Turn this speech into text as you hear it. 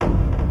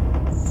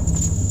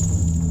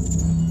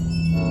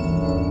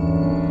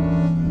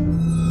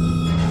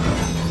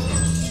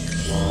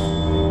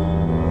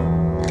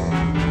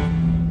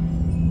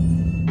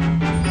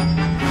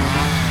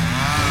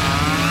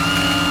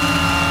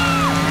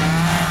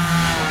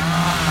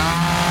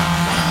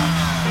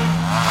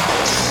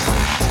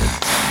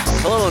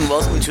and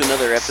welcome to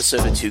another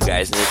episode of Two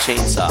Guys and a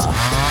Chainsaw.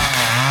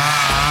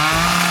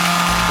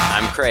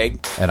 I'm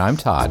Craig. And I'm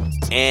Todd.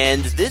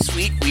 And this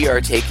week we are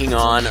taking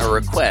on a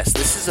request.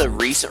 This is a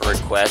recent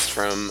request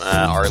from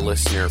our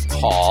listener,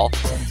 Paul.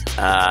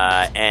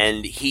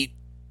 And he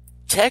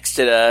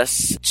texted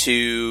us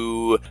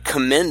to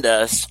commend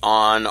us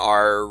on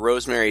our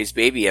Rosemary's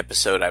Baby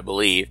episode, I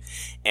believe.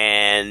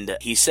 And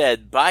he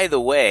said, by the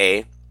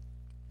way,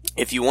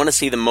 if you want to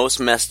see the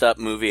most messed up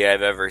movie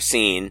I've ever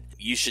seen,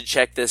 you should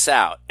check this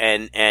out.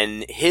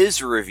 And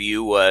his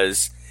review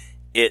was,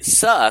 it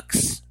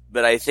sucks,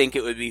 but I think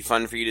it would be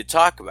fun for you to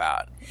talk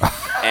about.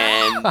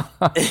 And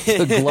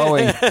the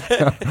glowing,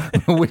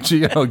 which,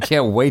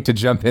 can't wait to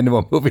jump into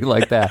a movie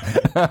like that.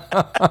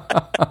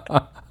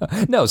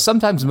 No,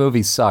 sometimes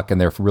movies suck and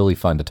they're really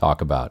fun to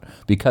talk about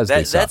because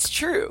they suck. That's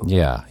true.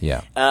 Yeah.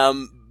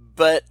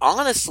 But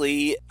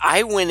honestly,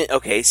 I went...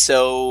 Okay,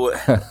 so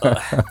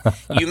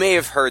you may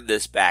have heard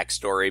this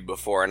backstory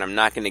before, and I'm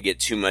not going to get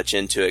too much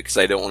into it because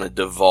I don't want to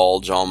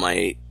divulge all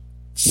my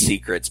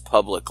secrets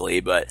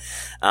publicly, but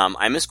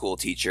I'm a school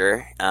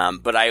teacher,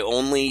 but I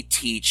only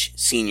teach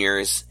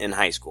seniors in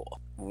high school.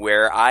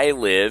 Where I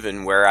live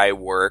and where I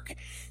work,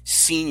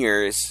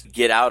 seniors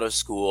get out of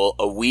school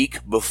a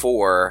week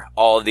before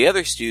all of the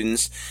other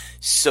students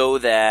so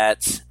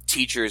that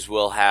teachers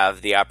will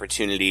have the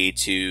opportunity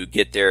to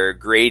get their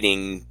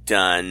grading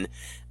done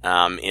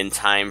in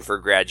time for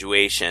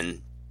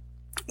graduation,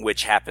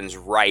 which happens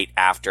right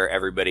after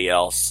everybody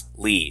else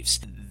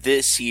leaves.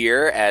 This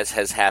year, as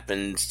has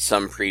happened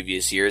some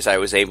previous years, I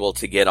was able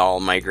to get all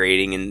my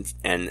grading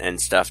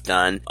and stuff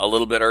done a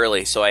little bit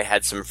early, so I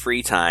had some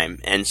free time.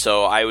 And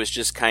so I was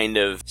just kind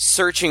of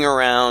searching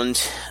around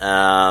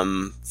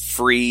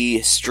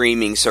free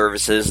streaming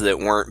services that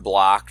weren't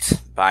blocked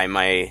by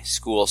my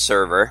school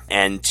server,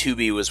 and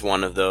Tubi was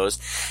one of those.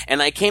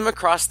 And I came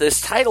across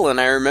this title, and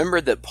I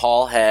remembered that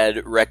Paul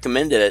had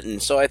recommended it,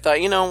 and so I thought,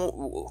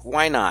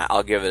 why not?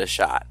 I'll give it a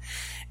shot.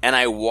 And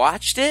I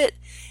watched it,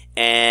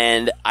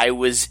 and I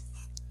was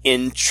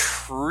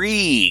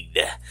intrigued.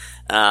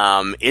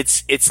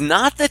 It's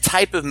not the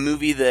type of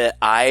movie that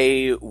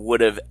I would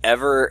have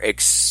ever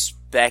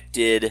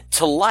expected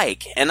to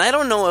like. And I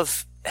don't know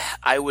if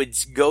I would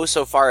go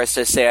so far as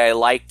to say I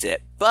liked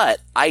it, but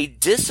I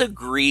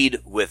disagreed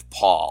with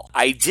Paul.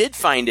 I did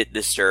find it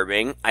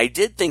disturbing. I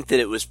did think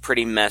that it was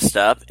pretty messed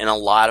up in a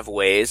lot of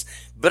ways,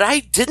 but I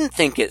didn't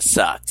think it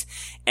sucked.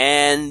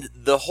 And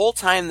the whole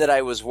time that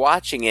I was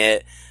watching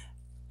it,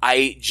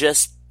 I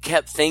just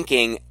kept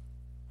thinking,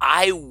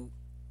 I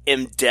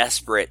am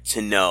desperate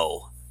to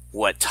know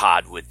what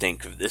Todd would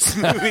think of this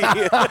movie.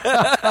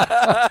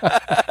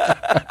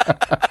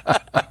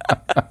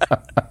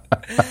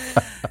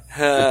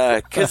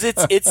 Because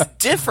it's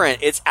different.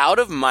 It's out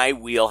of my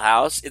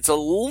wheelhouse. It's a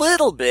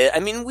little bit,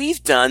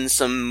 we've done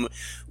some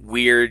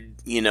weird,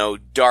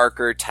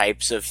 darker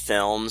types of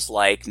films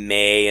like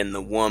May and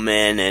the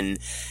Woman, and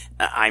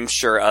I'm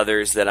sure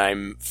others that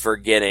I'm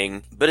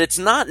forgetting, but it's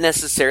not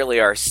necessarily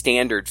our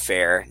standard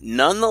fare.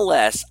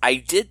 Nonetheless, I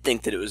did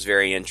think that it was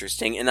very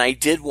interesting, and I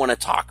did want to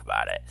talk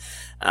about it.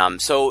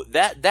 So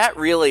that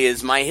really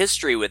is my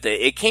history with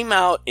it. It came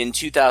out in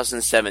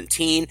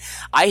 2017.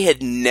 I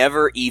had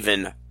never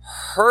even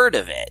heard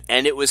of it,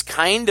 and it was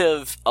kind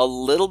of a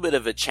little bit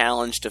of a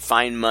challenge to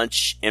find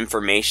much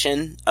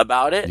information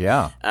about it.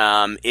 Yeah.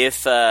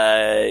 If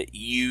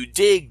you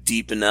dig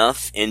deep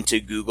enough into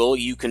Google,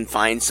 you can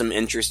find some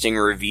interesting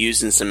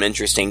reviews and some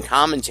interesting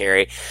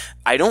commentary.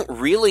 I don't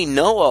really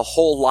know a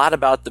whole lot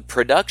about the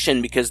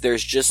production because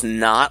there's just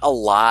not a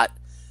lot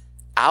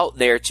out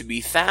there to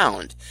be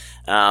found.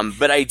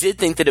 But I did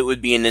think that it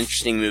would be an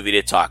interesting movie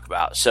to talk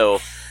about. So,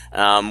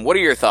 what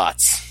are your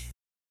thoughts?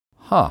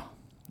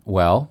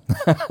 Well,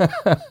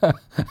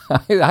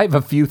 I have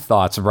a few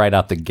thoughts right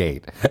out the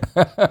gate.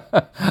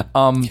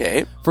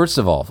 Okay. First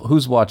of all,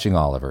 who's watching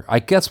Oliver? I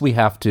guess we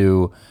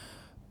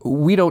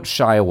don't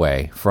shy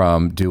away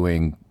from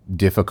doing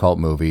difficult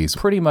movies.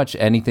 Pretty much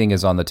anything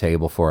is on the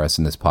table for us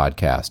in this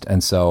podcast.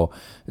 And so,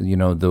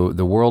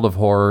 the world of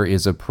horror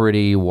is a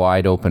pretty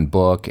wide open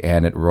book,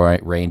 and it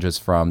ranges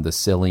from the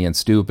silly and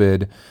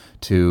stupid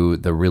to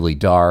the really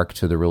dark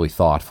to the really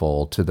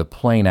thoughtful to the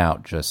plain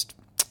out just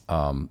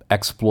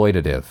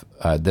exploitative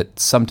that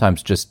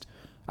sometimes just,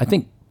 I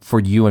think for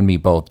you and me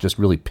both, just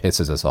really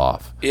pisses us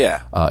off.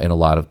 Yeah. In a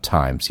lot of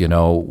times,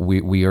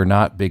 we are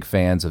not big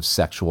fans of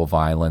sexual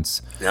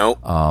violence. Nope.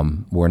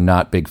 We're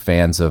not big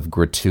fans of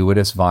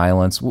gratuitous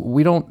violence.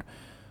 We don't.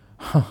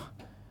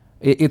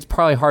 It's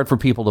probably hard for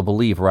people to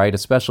believe, right?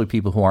 Especially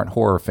people who aren't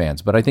horror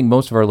fans. But I think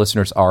most of our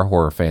listeners are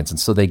horror fans, and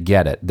so they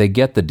get it. They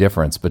get the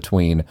difference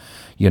between,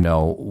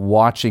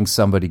 watching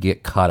somebody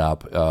get cut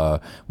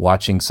up,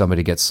 watching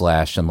somebody get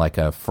slashed in like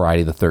a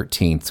Friday the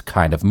 13th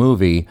kind of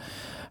movie,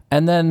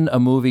 and then a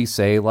movie,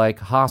 say, like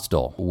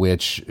Hostel,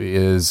 which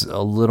is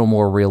a little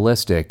more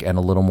realistic and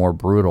a little more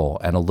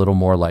brutal and a little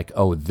more like,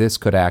 oh, this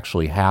could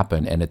actually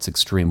happen, and it's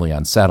extremely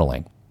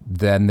unsettling.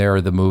 Then there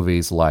are the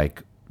movies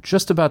like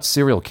just about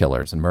serial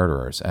killers and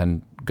murderers,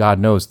 and God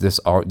knows this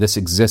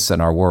exists in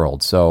our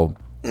world. So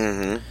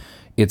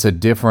It's a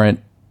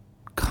different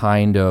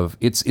kind of,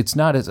 it's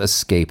not as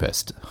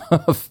escapist.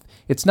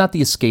 It's not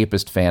the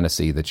escapist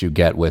fantasy that you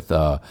get with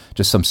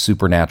just some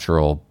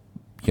supernatural,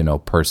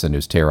 person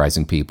who's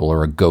terrorizing people,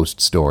 or a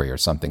ghost story or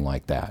something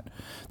like that.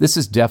 This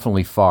is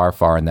definitely far,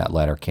 far in that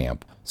latter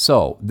camp.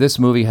 So this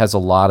movie has a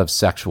lot of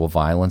sexual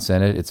violence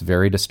in it. It's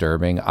very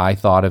disturbing. I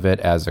thought of it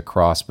as a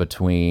cross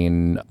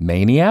between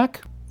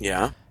Maniac,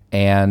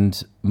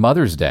 and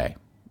Mother's Day.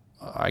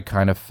 I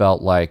kind of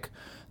felt like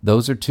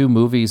those are two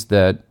movies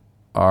that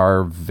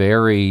are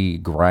very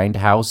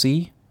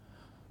grindhousey.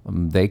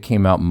 They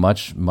came out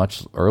much,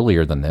 much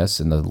earlier than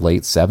this, in the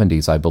late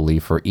 70s, I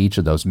believe, for each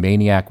of those.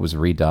 Maniac was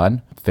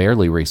redone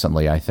fairly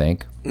recently, I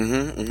think,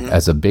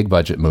 as a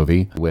big-budget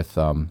movie with,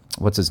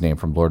 what's his name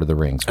from Lord of the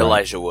Rings? Right?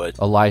 Elijah Wood.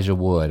 Elijah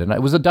Wood. And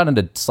it was done in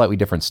a slightly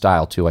different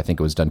style, too. I think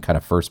it was done kind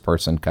of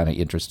first-person, kind of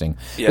interesting.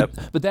 Yep.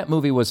 But that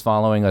movie was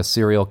following a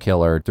serial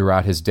killer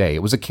throughout his day.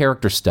 It was a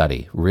character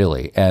study,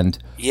 really. And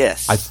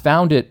yes, I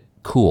found it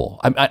cool.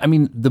 I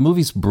mean, the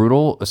movie's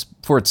brutal,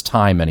 for its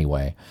time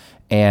anyway.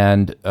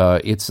 And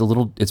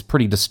it's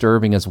pretty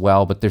disturbing as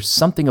well, but there's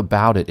something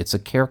about it. It's a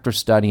character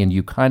study, and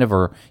you kind of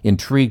are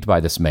intrigued by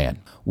this man.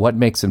 What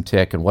makes him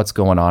tick, and what's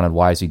going on, and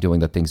why is he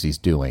doing the things he's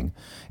doing?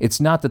 It's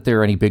not that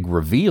there are any big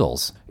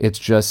reveals. It's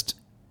just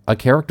a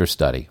character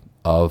study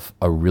of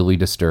a really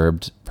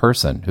disturbed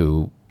person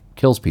who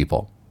kills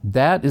people.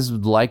 That is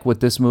like what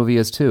this movie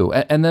is too.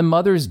 And then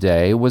Mother's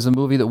Day was a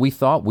movie that we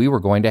thought we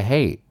were going to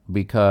hate,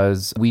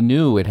 because we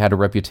knew it had a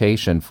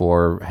reputation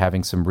for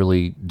having some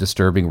really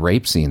disturbing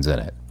rape scenes in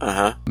it.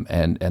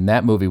 And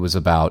that movie was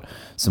about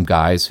some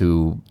guys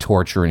who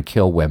torture and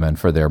kill women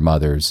for their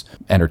mother's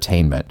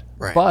entertainment.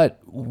 Right. But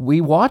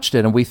we watched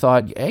it and we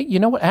thought, hey, you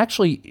know what?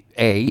 Actually,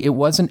 it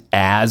wasn't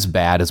as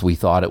bad as we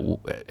thought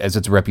as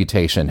its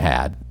reputation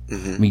had. I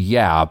mean,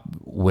 yeah,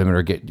 women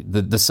are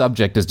the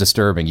subject is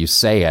disturbing. You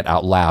say it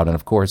out loud, and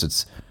of course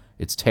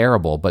it's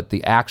terrible. But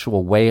the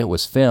actual way it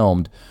was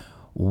filmed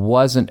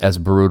wasn't as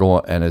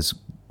brutal and as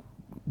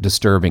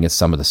disturbing as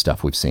some of the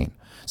stuff we've seen.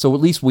 So at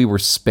least we were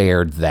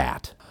spared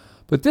that.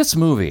 But this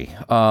movie,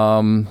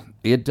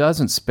 it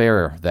doesn't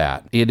spare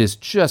that. It is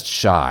just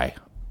shy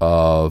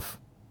of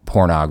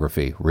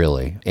pornography,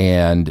 really.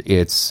 And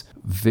it's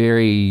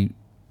very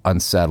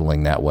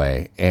unsettling that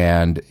way.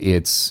 And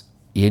it's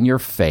in your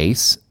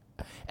face.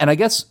 And I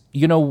guess,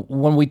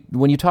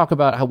 when you talk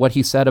about what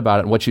he said about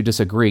it and what you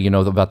disagree,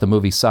 about the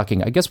movie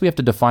sucking, I guess we have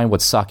to define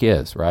what suck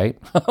is, right?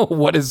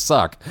 What is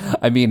suck?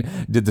 I mean,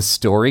 did the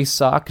story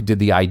suck? Did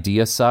the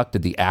idea suck?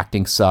 Did the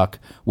acting suck?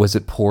 Was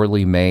it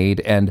poorly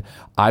made? And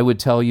I would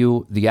tell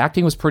you the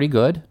acting was pretty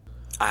good.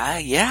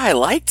 Yeah, I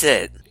liked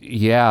it.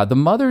 Yeah, the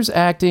mother's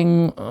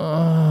acting,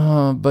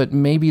 but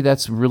maybe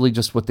that's really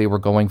just what they were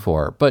going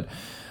for. But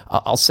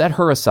I'll set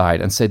her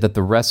aside and say that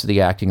the rest of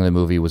the acting in the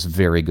movie was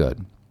very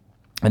good.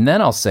 And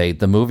then I'll say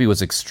the movie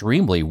was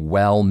extremely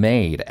well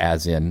made,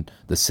 as in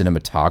the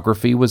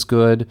cinematography was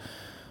good,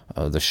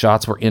 the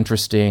shots were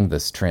interesting, the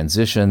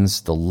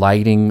transitions, the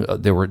lighting.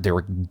 There were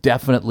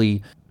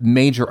definitely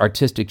major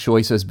artistic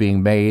choices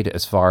being made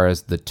as far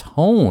as the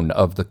tone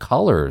of the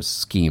colors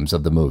schemes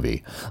of the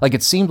movie. Like,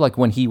 it seemed like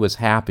when he was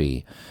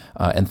happy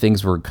and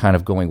things were kind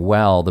of going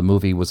well, the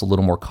movie was a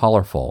little more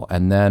colorful.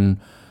 And then,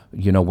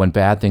 when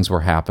bad things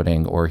were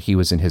happening or he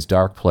was in his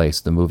dark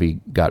place, the movie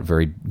got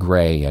very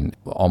gray and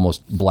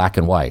almost black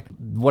and white.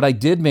 What I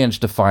did manage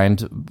to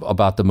find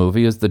about the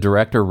movie is the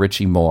director,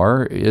 Richie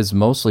Moore, is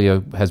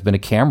has been a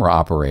camera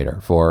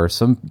operator for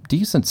some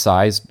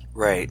decent-sized,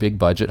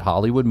 big-budget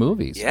Hollywood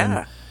movies. Yeah.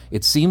 And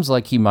it seems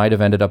like he might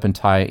have ended up in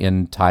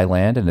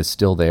Thailand and is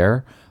still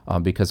there.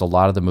 Because a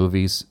lot of the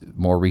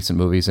more recent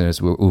movies in his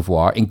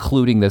oeuvre,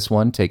 including this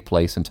one, take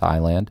place in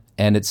Thailand.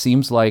 And it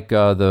seems like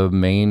the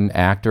main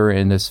actor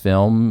in this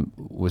film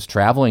was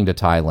traveling to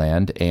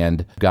Thailand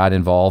and got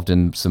involved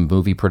in some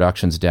movie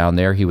productions down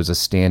there. He was a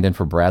stand-in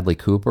for Bradley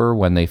Cooper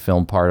when they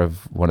filmed part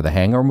of one of the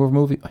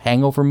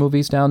Hangover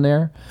movies down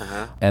there.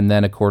 And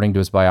then, according to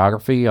his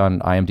biography on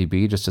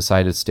IMDb, just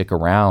decided to stick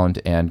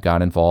around and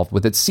got involved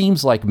with, it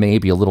seems like,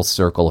 maybe a little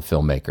circle of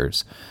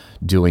filmmakers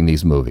doing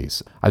these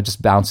movies. I'm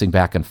just bouncing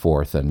back and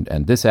forth, and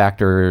this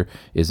actor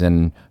is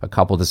in a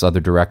couple of this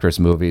other director's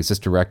movies. This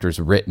director's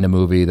written a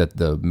movie that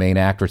the main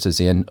actress is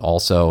in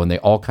also, and they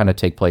all kind of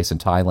take place in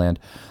Thailand.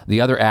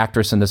 The other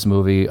actress in this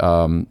movie,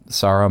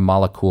 Sarah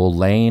Malakul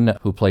Lane,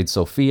 who played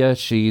Sophia,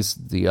 she's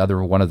the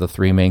other one of the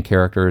three main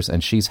characters,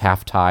 and she's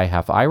half Thai,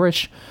 half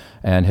Irish,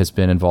 and has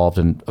been involved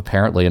in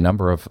apparently a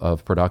number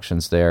of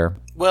productions there.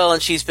 Well,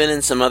 and she's been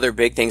in some other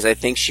big things. I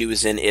think she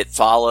was in It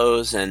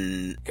Follows,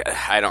 and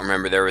I don't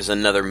remember. There was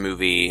another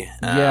movie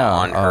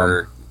on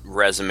her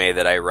resume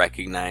that I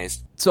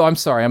recognized. So I'm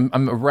sorry.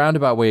 I'm a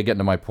roundabout way of getting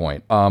to my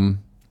point.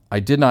 I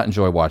did not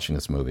enjoy watching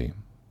this movie.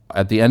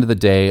 At the end of the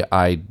day,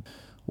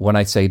 when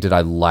I say did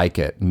I like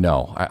it,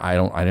 no,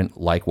 I didn't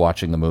like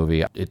watching the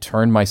movie. It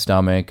turned my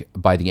stomach.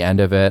 By the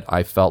end of it,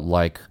 I felt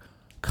like,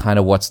 kind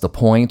of, what's the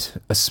point?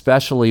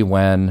 Especially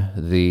when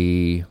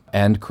the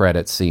end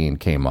credit scene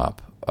came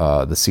up.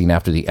 The scene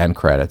after the end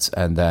credits,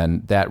 and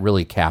then that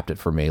really capped it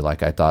for me.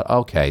 Like, I thought,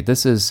 okay,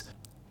 this is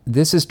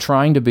this is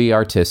trying to be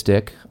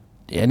artistic,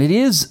 and it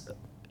is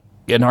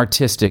an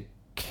artistic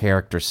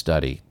character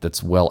study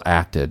that's well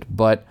acted,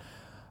 but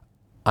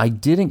I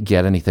didn't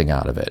get anything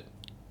out of it.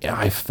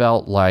 I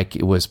felt like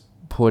it was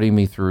putting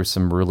me through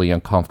some really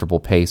uncomfortable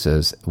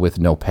paces with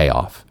no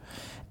payoff.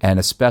 And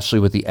especially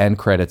with the end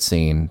credit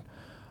scene,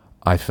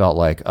 I felt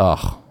like,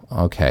 oh,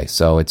 okay,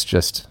 so it's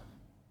just...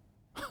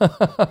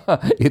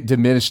 it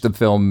diminished the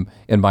film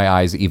in my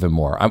eyes even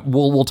more.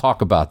 We'll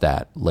talk about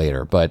that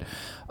later. But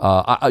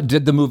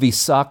did the movie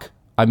suck?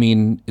 I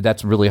mean,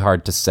 that's really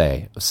hard to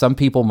say. Some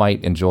people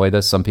might enjoy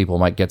this. Some people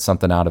might get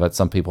something out of it.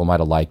 Some people might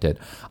have liked it.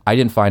 I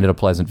didn't find it a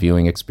pleasant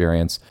viewing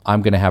experience.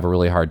 I'm going to have a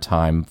really hard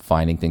time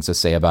finding things to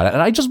say about it.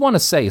 And I just want to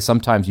say,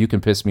 sometimes you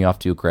can piss me off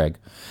too, Craig.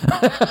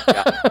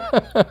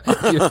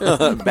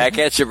 Back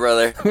at you,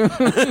 brother.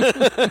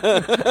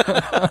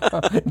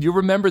 You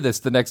remember this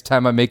the next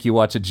time I make you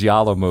watch a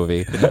Giallo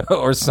movie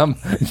or some,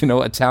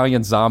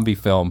 Italian zombie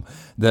film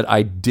that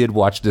I did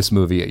watch this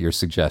movie at your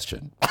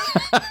suggestion.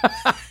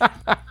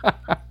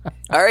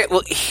 All right,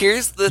 well,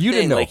 here's the thing.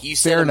 Didn't know. Like you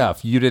said, fair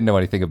enough. You didn't know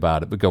anything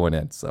about it, but going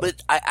in. So.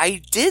 But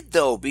I did,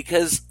 though,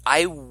 because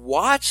I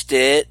watched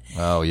it.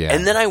 Oh, yeah.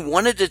 And then I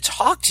wanted to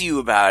talk to you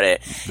about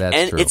it.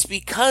 That's true. It's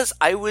because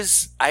I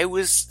was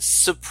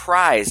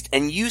surprised.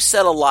 And you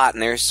said a lot,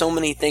 and there are so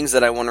many things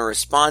that I want to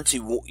respond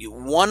to.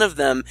 One of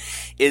them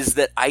is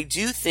that I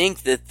do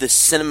think that the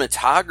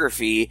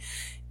cinematography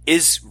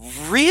is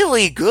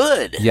really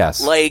good.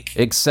 Yes. Like,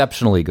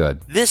 exceptionally good.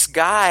 This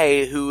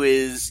guy who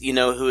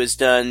has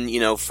done,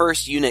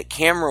 first unit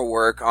camera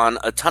work on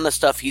a ton of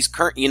stuff. He's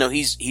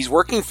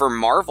working for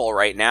Marvel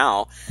right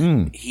now.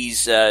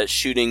 He's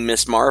shooting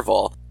Miss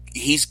Marvel.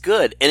 He's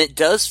good. And it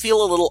does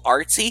feel a little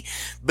artsy,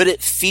 but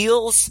it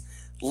feels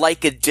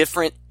like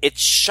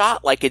it's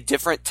shot like a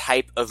different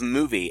type of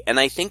movie. And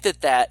I think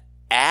that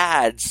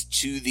adds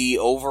to the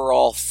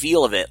overall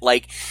feel of it.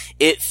 Like,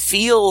 it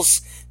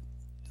feels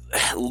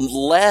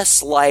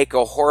less like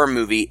a horror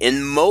movie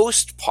in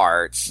most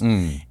parts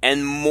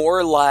and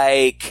more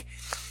like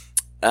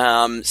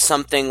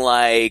something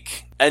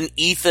like an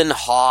Ethan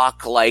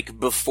Hawke, like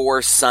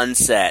Before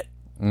Sunset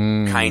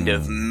kind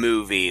of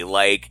movie.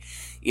 Like,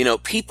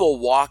 people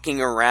walking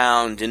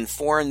around in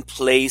foreign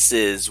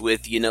places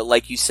with,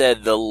 like you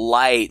said, the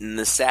light and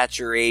the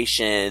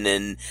saturation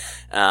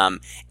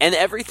and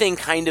everything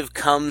kind of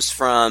comes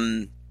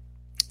from...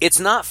 It's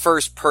not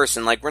first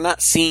person, like we're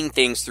not seeing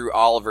things through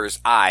Oliver's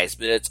eyes,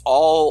 but it's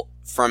all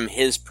from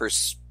his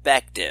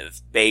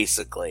perspective,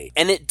 basically.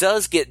 And it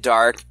does get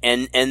dark,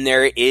 and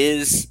there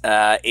is,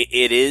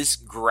 it is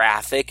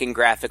graphic and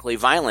graphically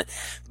violent.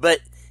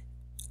 But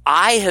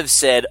I have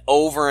said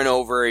over and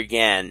over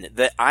again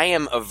that I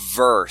am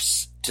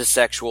averse to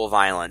sexual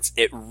violence.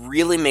 It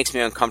really makes me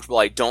uncomfortable.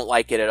 I don't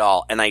like it at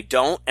all. And I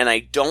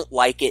don't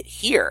like it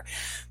here.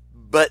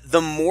 But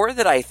the more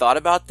that I thought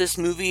about this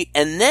movie,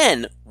 and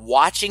then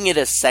watching it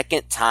a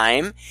second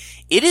time,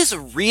 it is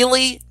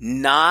really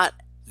not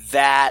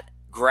that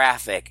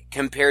graphic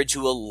compared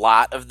to a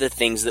lot of the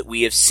things that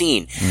we have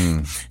seen.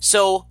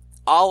 So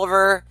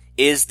Oliver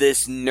is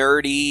this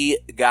nerdy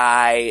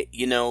guy,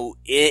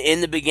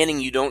 in the beginning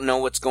you don't know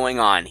what's going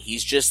on.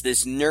 He's just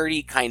this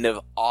nerdy kind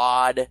of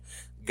odd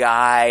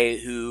guy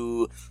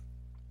who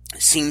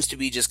seems to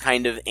be just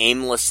kind of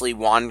aimlessly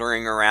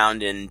wandering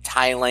around in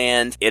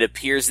Thailand. It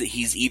appears that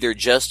he's either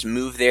just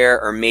moved there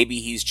or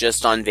maybe he's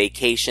just on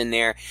vacation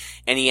there.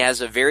 And he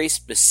has a very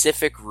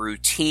specific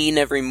routine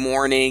every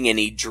morning, and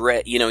he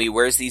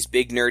wears these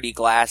big nerdy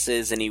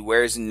glasses and he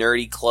wears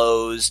nerdy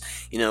clothes,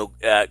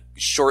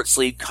 short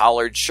sleeve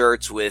collared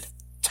shirts with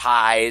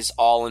ties,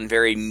 all in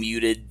very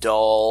muted,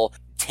 dull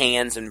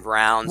tans and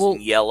browns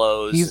and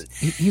yellows.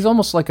 He's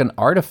almost like an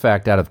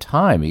artifact out of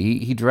time.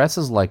 He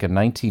dresses like a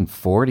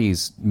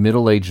 1940s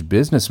middle-aged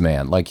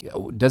businessman. Like,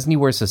 doesn't he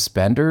wear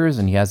suspenders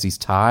and he has these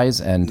ties,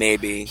 and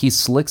maybe he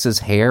slicks his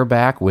hair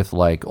back with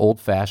like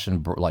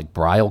old-fashioned like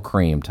Brile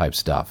cream type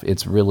stuff.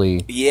 It's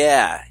really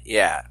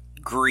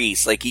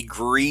grease. Like, he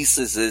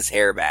greases his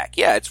hair back.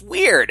 Yeah, it's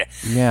weird.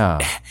 Yeah.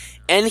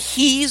 And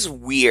he's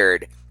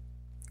weird.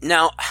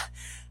 Now,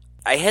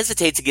 I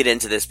hesitate to get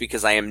into this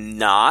because I am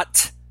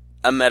not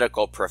a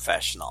medical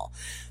professional,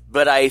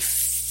 but I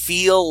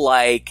feel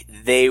like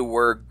they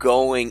were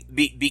going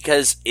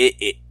because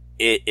it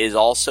is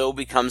also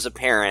becomes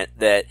apparent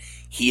that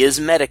he is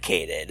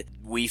medicated.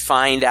 We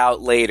find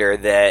out later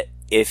that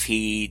if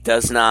he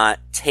does not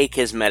take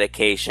his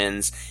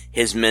medications,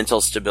 his mental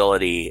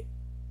stability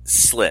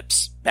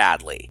slips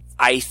badly.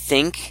 I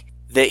think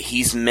that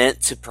he's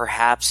meant to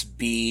perhaps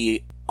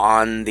be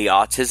on the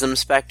autism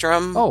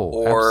spectrum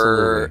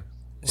or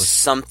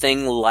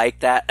something like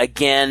that.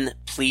 Again,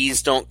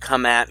 please don't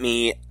come at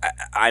me.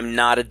 I'm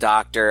not a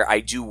doctor. I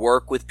do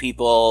work with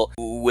people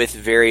with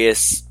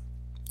various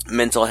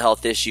mental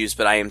health issues,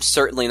 but I am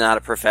certainly not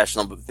a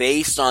professional. But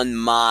based on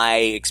my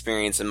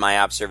experience and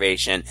my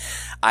observation,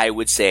 I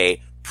would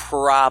say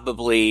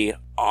probably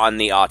on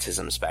the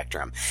autism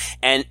spectrum.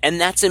 And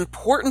that's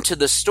important to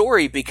the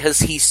story because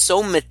he's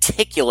so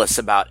meticulous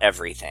about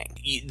everything.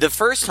 The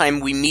first time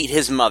we meet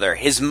his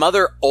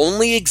mother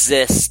only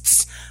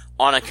exists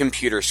on a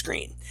computer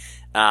screen.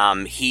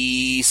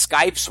 He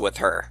Skypes with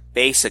her,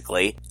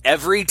 basically,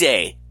 every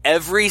day.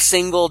 Every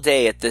single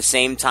day at the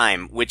same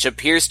time, which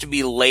appears to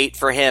be late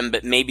for him,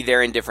 but maybe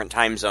they're in different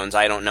time zones.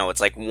 I don't know. It's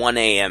like 1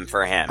 a.m.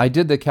 for him. I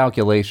did the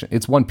calculation.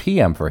 It's 1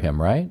 p.m. for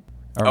him, right?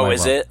 Oh,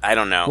 is it? I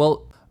don't know.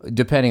 Well,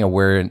 depending on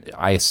where,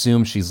 I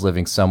assume she's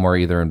living somewhere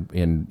either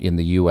in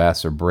the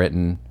U.S. or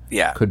Britain.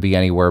 Yeah. Could be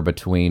anywhere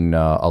between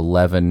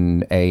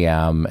 11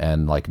 a.m.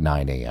 and like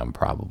 9 a.m.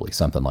 probably,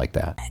 something like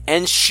that.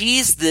 And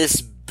she's this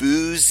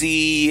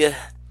boozy...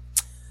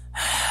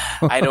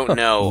 I don't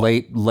know.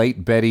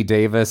 late Betty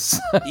Davis.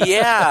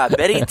 Yeah,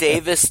 Betty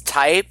Davis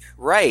type.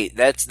 Right.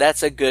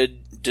 That's a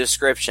good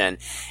description.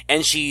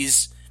 And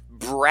she's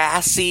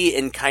brassy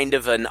in kind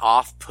of an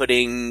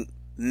off-putting,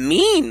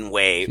 mean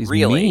way, She's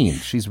really. mean.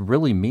 She's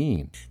really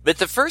mean. But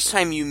the first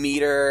time you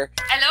meet her...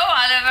 Hello,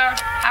 Oliver.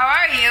 How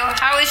are you?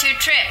 How was your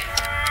trip?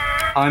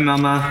 Hi,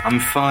 Mama. I'm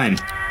fine.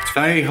 It's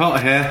very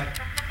hot here.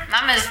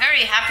 Mama's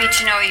very happy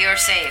to know you're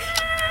safe.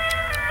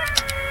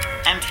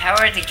 And how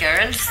are the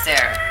girls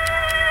there?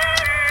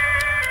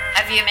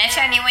 Have you met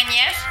anyone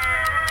yet?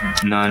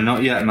 No,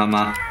 not yet,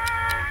 Mama.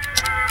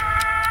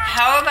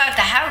 How about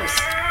the house?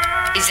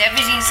 Is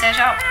everything set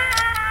up?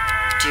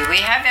 Do we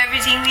have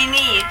everything we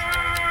need?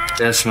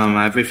 Yes,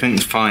 Mama.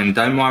 Everything's fine.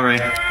 Don't worry.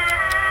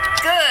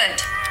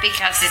 Good,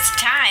 because it's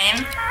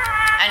time.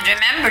 And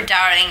remember,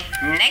 darling,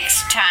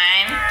 next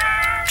time,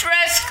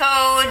 dress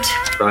code.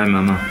 Sorry,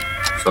 Mama.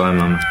 Sorry,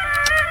 Mama.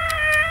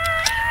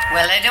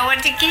 Well, I don't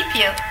want to keep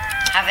you.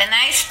 Have a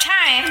nice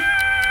time.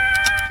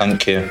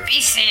 Thank you.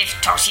 Be safe.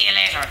 Talk to you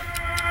later.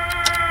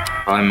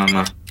 Bye,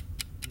 Mama.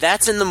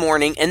 That's in the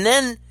morning, and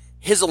then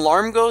his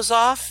alarm goes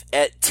off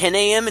at 10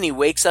 a.m. and he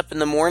wakes up in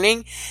the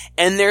morning,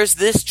 and there's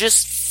this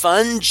just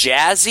fun,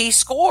 jazzy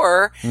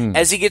score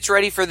as he gets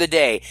ready for the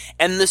day.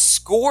 And the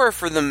score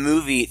for the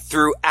movie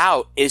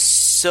throughout is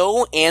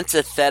so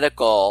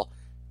antithetical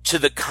to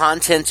the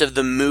content of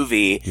the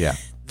movie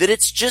that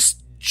it's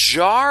just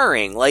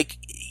jarring. Like,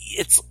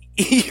 it's...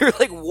 You're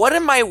like, what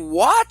am I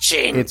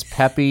watching? It's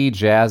peppy,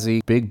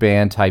 jazzy, big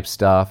band type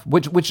stuff.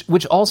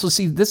 Which also,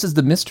 see, this is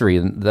the mystery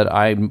that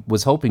I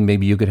was hoping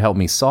maybe you could help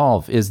me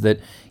solve. Is that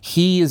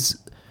he's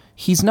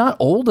not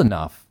old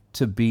enough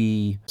to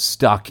be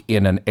stuck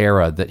in an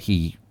era that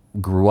he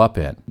grew up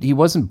in. He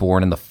wasn't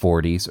born in the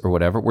 40s or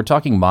whatever. We're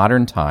talking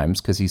modern times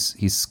because he's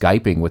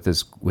Skyping with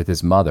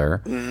his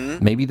mother.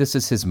 Mm-hmm. Maybe this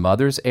is his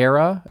mother's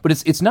era, but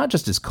it's not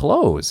just his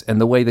clothes and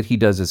the way that he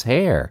does his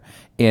hair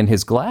and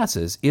his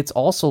glasses. It's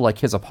also like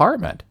his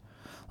apartment.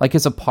 Like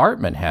his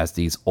apartment has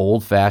these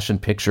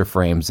old-fashioned picture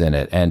frames in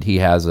it, and he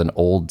has an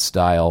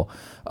old-style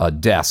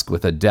desk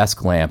with a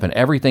desk lamp and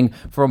everything.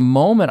 For a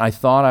moment, I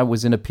thought I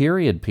was in a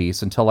period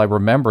piece until I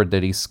remembered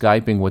that he's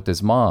Skyping with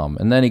his mom.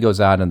 And then he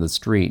goes out in the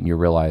street, and you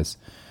realize,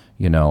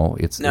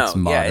 it's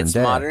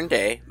modern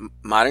day.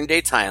 Modern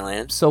day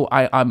Thailand. So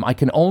I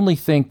can only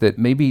think that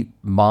maybe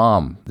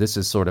mom, this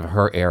is sort of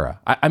her era.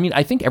 I mean,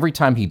 I think every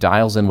time he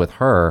dials in with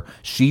her,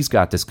 she's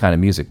got this kind of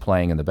music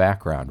playing in the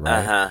background,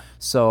 right? Uh-huh.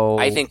 So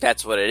I think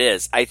that's what it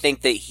is. I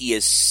think that he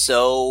is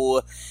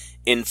so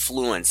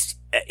influenced.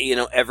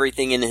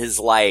 Everything in his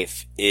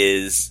life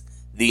is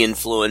the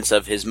influence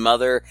of his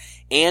mother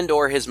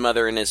or his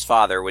mother and his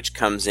father, which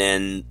comes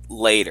in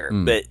later.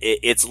 But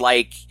it's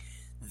like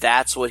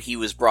that's what he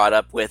was brought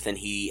up with, and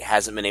he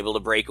hasn't been able to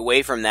break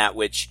away from that,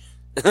 which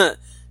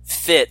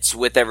fits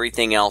with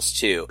everything else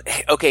too.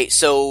 Okay,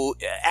 so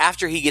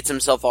after he gets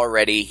himself all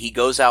ready, he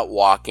goes out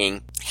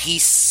walking. He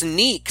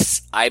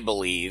sneaks, I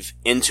believe,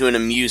 into an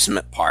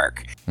amusement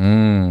park.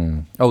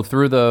 Oh,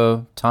 through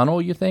the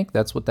tunnel, you think?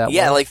 That's what that was?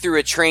 Yeah, like through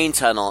a train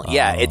tunnel. Oh.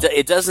 Yeah,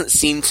 it doesn't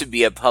seem to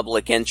be a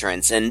public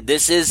entrance. And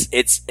this is,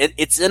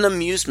 it's an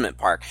amusement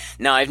park.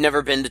 Now, I've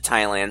never been to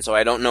Thailand, so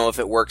I don't know if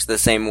it works the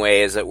same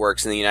way as it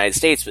works in the United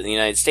States. But in the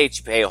United States,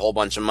 you pay a whole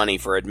bunch of money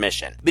for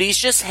admission. But he's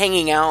just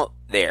hanging out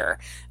there.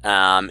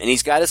 And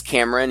he's got his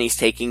camera and he's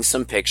taking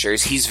some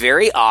pictures. He's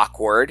very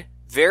awkward,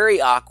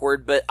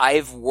 but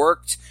I've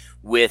worked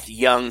with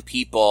young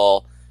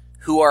people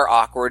who are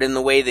awkward in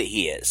the way that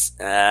he is.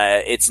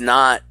 It's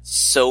not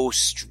so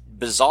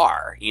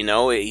bizarre,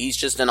 he's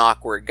just an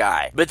awkward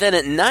guy. But then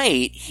at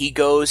night, he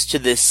goes to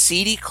this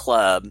seedy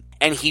club,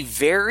 and he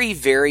very,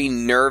 very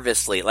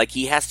nervously, like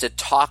he has to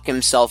talk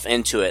himself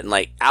into it, and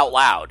like out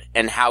loud,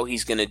 and how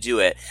he's gonna do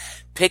it,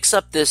 picks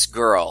up this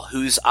girl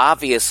who's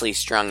obviously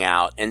strung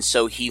out, and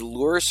so he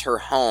lures her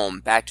home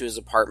back to his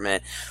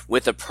apartment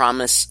with a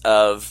promise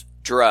of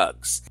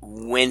drugs.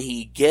 When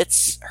he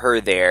gets her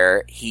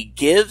there, he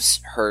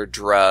gives her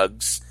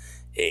drugs.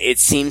 It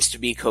seems to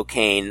be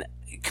cocaine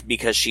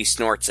because she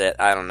snorts it.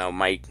 I don't know.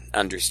 My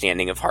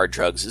understanding of hard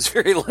drugs is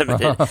very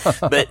limited.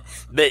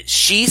 but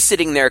she's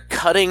sitting there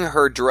cutting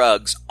her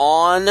drugs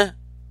on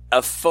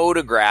a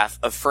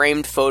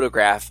framed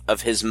photograph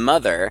of his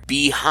mother.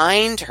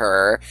 Behind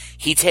her,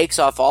 he takes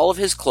off all of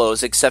his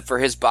clothes except for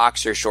his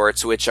boxer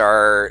shorts, which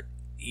are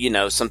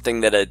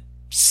something that a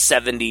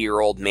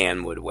 70-year-old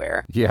man would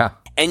wear. Yeah.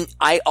 And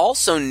I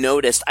also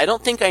noticed, I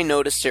don't think I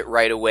noticed it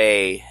right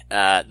away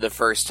the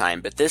first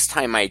time, but this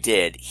time I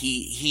did.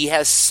 He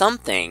has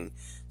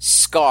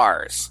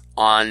scars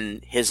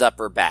on his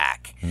upper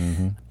back.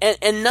 Mm-hmm.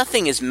 And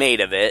nothing is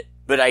made of it,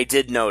 but I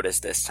did notice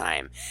this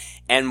time.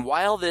 And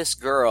while this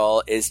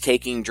girl is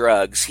taking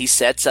drugs, he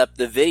sets up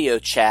the video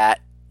chat.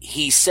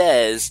 He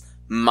says,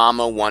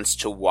 "Mama wants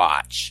to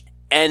watch."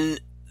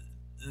 And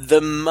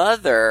the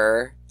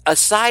mother,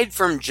 aside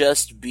from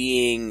just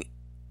being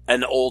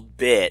an old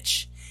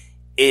bitch,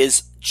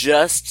 is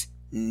just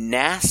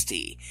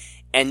nasty.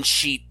 And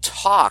she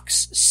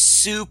talks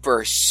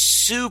super,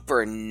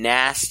 super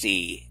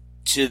nasty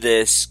to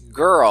this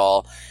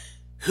girl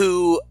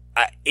who,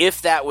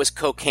 if that was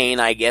cocaine,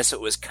 I guess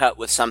it was cut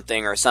with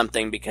something or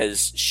something,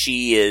 because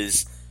she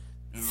is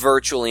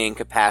virtually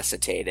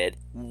incapacitated.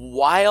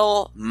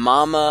 While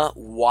Mama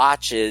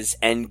watches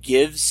and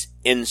gives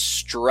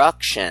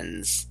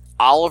instructions,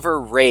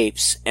 Oliver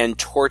rapes and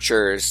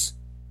tortures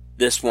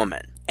this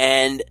woman.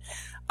 And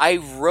I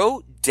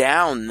wrote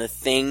down the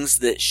things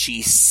that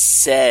she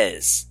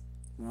says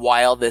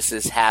while this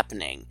is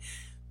happening,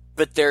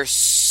 but they're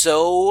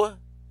so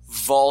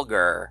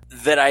vulgar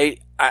that I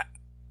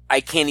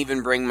can't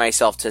even bring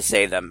myself to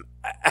say them.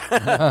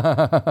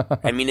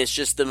 I mean, it's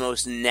just the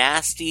most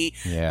nasty,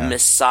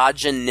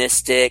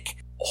 misogynistic,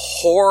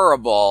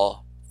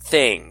 horrible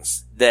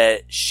things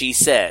that she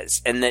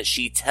says and that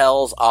she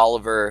tells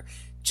Oliver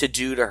to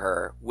do to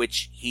her,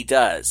 which he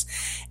does.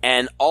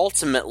 And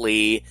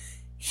ultimately,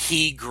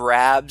 he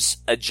grabs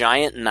a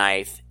giant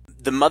knife.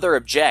 The mother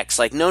objects,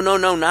 like, no,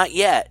 not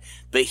yet.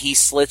 But he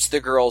slits the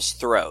girl's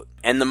throat.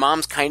 And the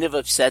mom's kind of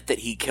upset that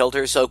he killed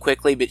her so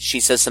quickly, but she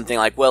says something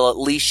like, well, at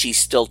least she's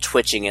still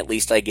twitching. At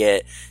least I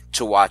get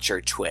to watch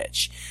her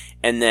twitch.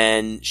 And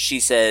then she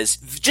says,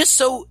 just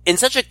so, in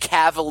such a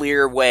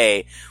cavalier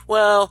way,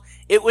 well,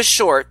 it was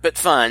short, but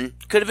fun.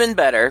 Could have been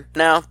better.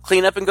 Now,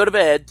 clean up and go to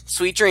bed.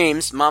 Sweet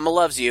dreams. Mama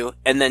loves you.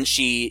 And then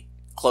she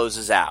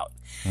closes out.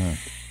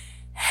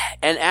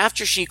 And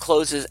after she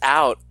closes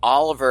out,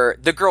 Oliver,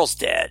 the girl's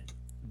dead,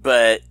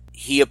 but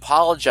he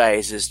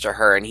apologizes to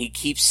her, and he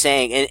keeps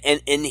saying,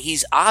 and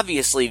he's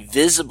obviously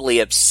visibly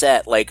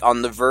upset, like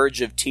on the verge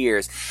of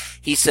tears.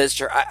 He says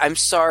to her, I'm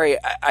sorry,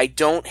 I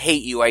don't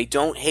hate you, I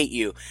don't hate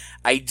you.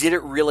 I did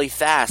it really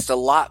fast, a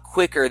lot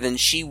quicker than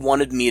she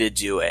wanted me to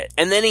do it.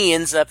 And then he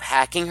ends up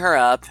hacking her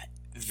up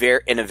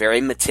in a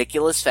very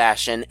meticulous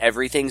fashion.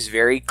 Everything's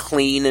very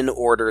clean and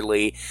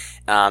orderly.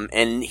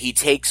 And he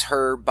takes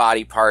her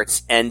body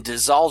parts and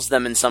dissolves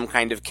them in some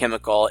kind of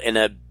chemical in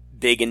a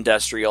big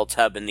industrial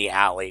tub in the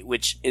alley,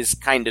 which is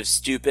kind of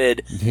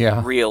stupid,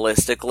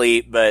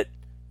 realistically, but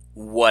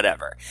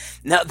whatever.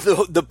 Now,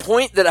 the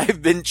point that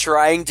I've been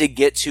trying to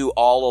get to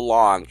all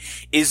along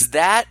is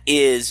that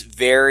is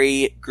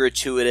very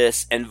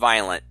gratuitous and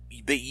violent.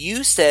 But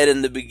you said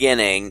in the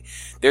beginning,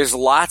 there's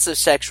lots of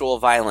sexual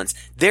violence.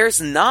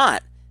 There's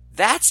not.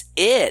 That's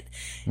it.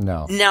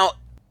 No. Now,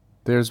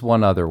 there's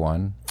one other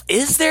one.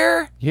 Is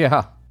there?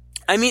 Yeah.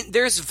 I mean,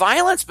 there's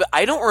violence, but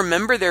I don't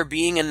remember there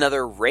being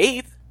another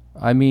rape.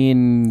 I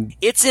mean,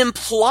 it's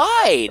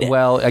implied.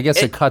 Well, I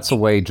guess it cuts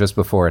away just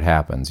before it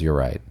happens. You're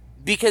right.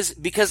 Because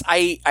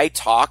I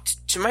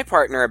talked to my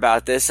partner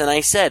about this, and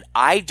I said,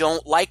 I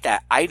don't like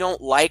that. I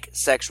don't like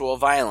sexual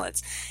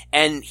violence.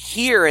 And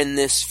here in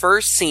this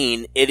first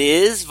scene, it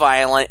is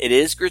violent. It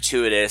is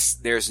gratuitous.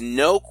 There's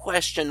no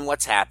question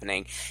what's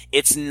happening.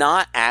 It's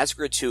not as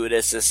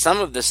gratuitous as some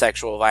of the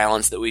sexual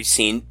violence that we've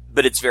seen,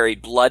 but it's very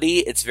bloody.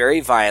 It's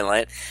very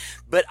violent.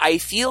 But I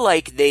feel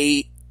like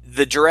the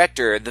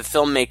director, the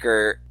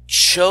filmmaker,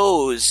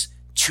 chose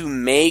to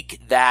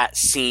make that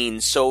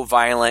scene so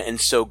violent and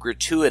so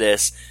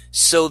gratuitous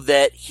so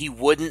that he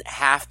wouldn't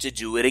have to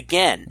do it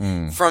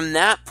again. From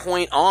that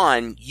point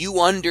on, you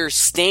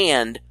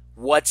understand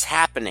what's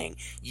happening.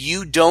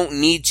 You don't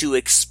need to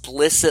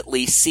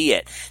explicitly see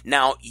it.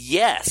 Now,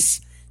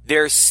 yes,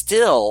 there's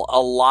still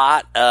a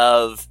lot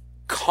of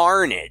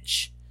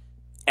carnage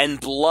and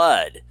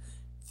blood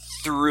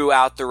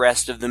throughout the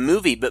rest of the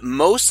movie, but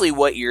mostly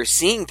what you're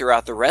seeing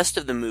throughout the rest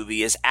of the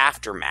movie is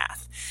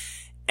aftermath.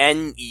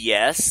 And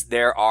yes,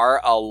 there are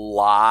a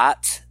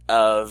lot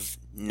of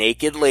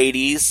naked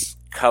ladies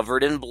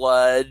covered in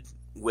blood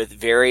with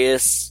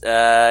various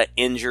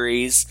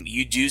injuries.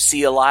 You do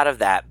see a lot of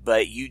that,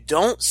 but you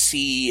don't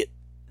see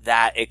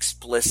that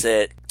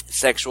explicit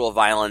sexual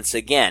violence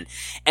again.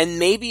 And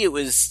maybe it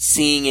was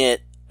seeing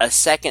it a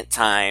second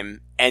time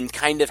and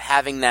kind of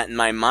having that in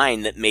my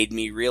mind that made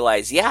me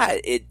realize,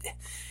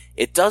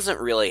 it doesn't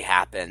really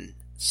happen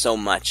so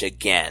much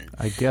again.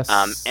 I guess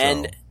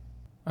and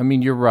I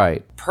mean, you're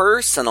right.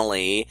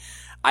 Personally,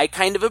 I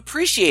kind of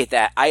appreciate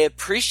that. I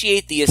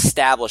appreciate the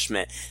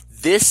establishment.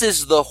 This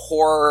is the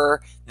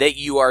horror that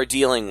you are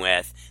dealing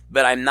with,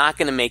 but I'm not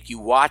going to make you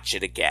watch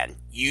it again.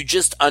 You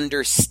just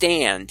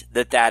understand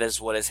that that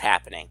is what is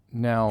happening.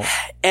 Now,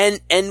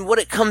 and what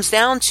it comes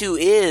down to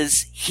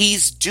is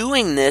he's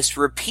doing this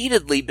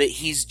repeatedly, but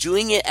he's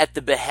doing it at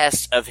the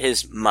behest of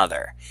his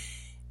mother.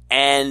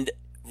 And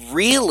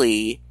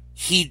really,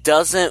 he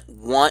doesn't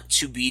want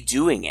to be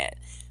doing it.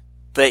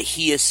 But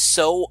he is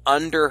so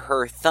under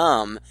her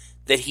thumb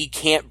that he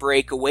can't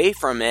break away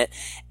from it.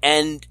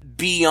 And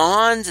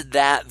beyond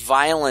that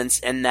violence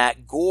and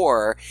that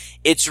gore,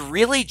 it's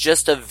really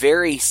just a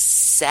very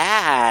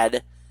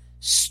sad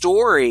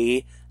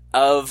story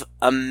of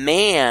a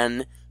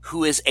man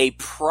who is a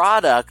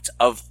product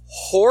of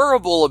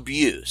horrible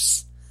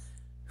abuse,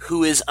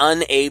 who is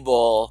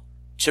unable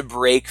to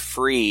break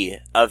free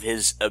of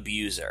his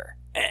abuser.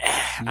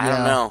 I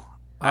don't know.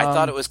 I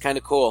thought it was kind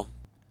of cool.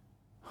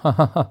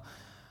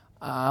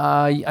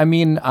 I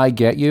mean, I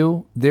get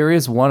you. There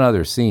is one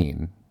other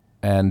scene,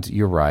 and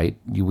you're right.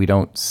 We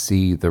don't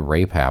see the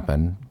rape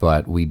happen,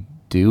 but we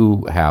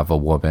do have a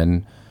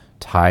woman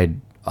tied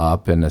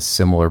up in a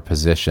similar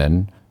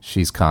position.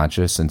 She's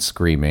conscious and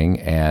screaming,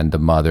 and the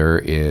mother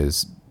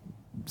is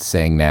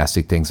saying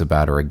nasty things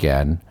about her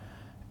again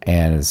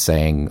and is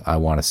saying, I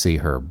want to see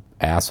her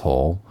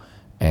asshole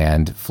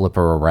and flip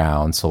her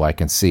around so I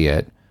can see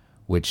it,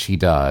 which he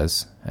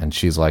does. And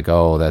she's like,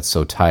 oh, that's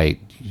so tight.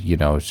 You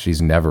know,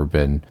 she's never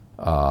been,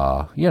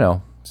 never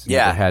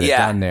had it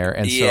done there.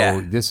 And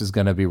so this is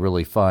going to be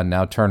really fun.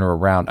 Now turn her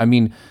around. I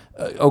mean,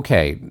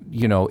 okay,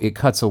 it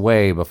cuts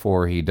away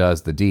before he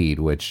does the deed,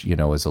 which,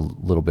 is a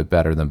little bit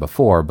better than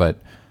before. But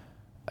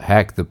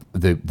heck, the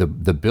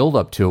build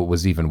up to it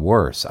was even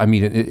worse. I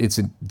mean, it's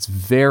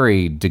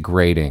very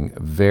degrading,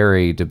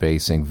 very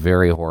debasing,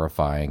 very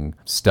horrifying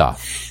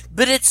stuff.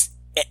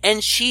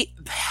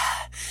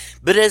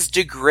 But as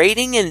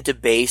degrading and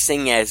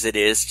debasing as it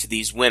is to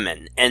these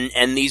women,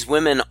 and these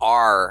women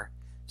are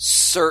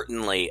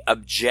certainly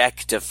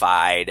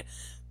objectified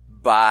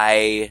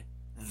by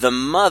the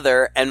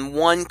mother, and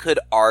one could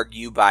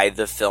argue by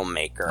the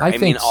filmmaker. I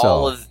think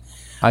so.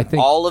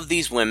 All of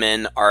these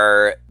women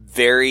are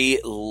very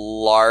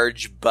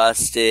large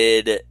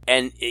busted,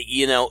 and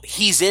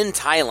he's in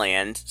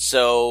Thailand,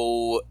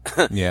 so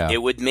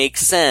it would make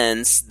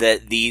sense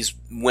that these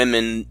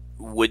women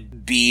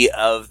would be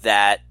of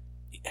that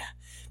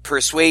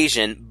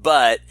persuasion,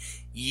 but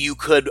you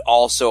could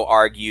also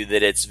argue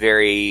that it's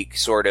very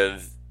sort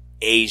of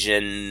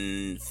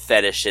Asian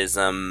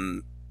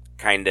fetishism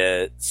kind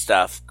of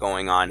stuff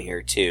going on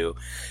here too.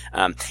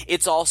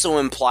 It's also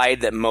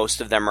implied that most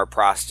of them are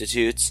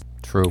prostitutes.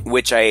 True.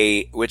 Which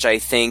I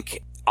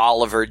think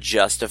Oliver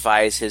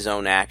justifies his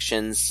own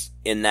actions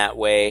in that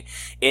way.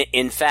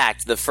 In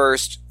fact, the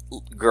first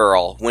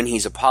girl, when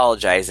he's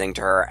apologizing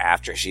to her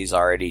after she's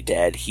already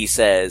dead, he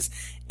says,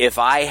 if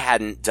I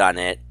hadn't done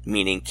it,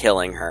 meaning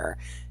killing her,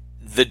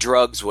 the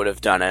drugs would have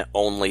done it,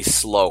 only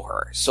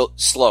slower.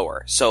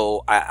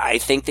 So I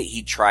think that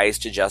he tries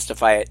to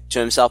justify it to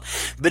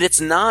himself. But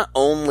it's not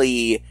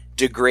only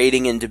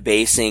degrading and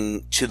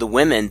debasing to the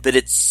women, but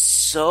it's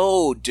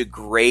so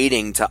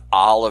degrading to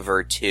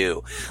Oliver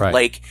too. Right.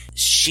 Like,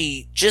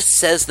 she just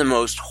says the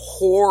most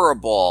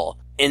horrible,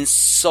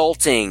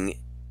 insulting,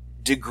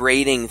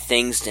 degrading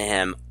things to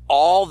him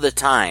all the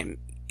time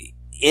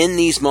in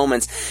these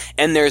moments.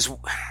 And there's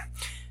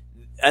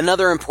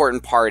another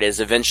important part is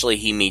eventually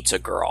he meets a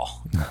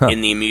girl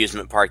in the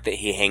amusement park that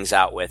he hangs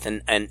out with.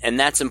 And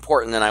that's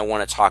important, and I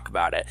want to talk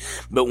about it.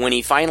 But when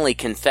he finally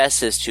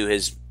confesses to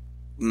his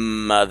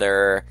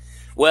mother,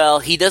 well,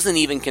 he doesn't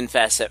even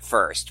confess at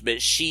first,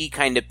 but she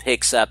kind of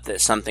picks up that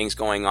something's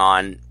going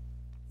on.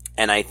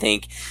 And I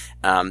think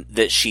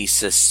that she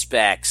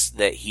suspects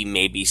that he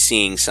may be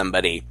seeing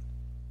somebody.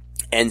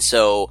 And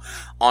so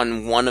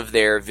on one of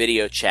their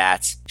video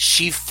chats,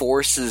 she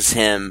forces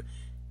him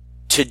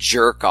to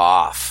jerk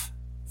off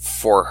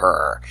for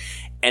her.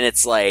 And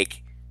it's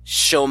like,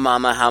 show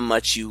mama how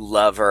much you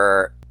love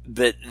her.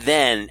 But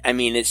then, I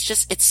mean,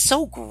 it's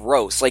so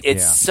gross. Like,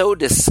 it's so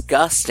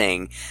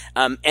disgusting.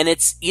 And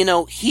it's,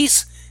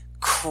 he's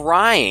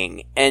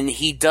crying and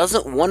he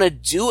doesn't want to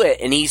do it.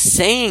 And he's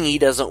saying he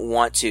doesn't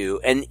want to.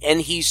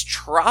 And he's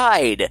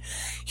tried.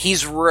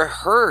 He's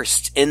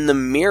rehearsed in the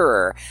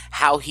mirror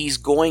how he's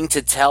going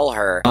to tell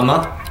her,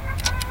 Mama,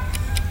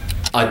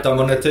 I don't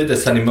want to do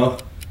this anymore.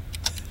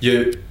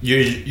 You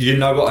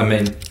know what I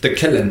mean. The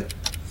killing.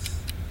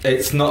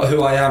 It's not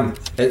who I am.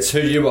 It's who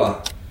you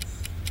are.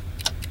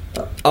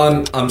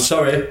 I'm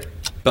sorry,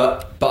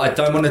 but I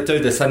don't want to do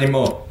this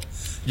anymore.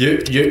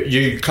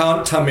 You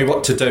can't tell me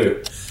what to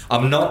do.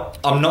 I'm not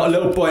a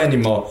little boy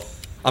anymore.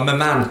 I'm a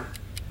man.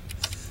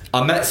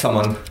 I met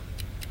someone.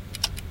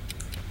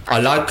 I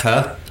like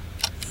her,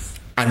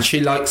 and she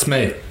likes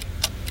me.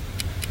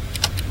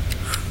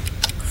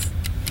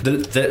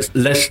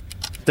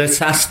 This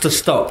has to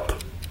stop.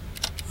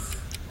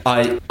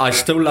 I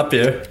still love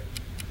you,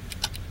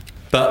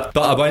 but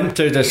I won't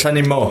do this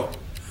anymore.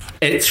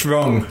 It's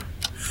wrong.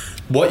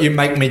 What you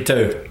make me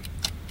do.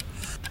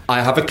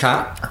 I have a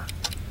cat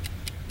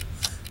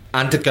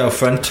and a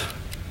girlfriend.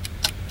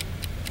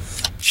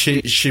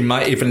 She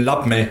might even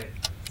love me.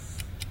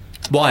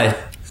 Why?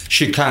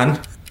 She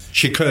can.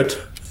 She could.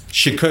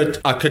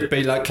 I could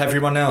be like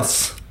everyone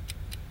else.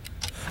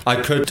 I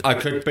could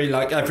be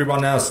like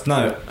everyone else.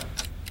 No.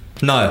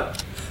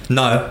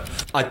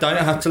 I don't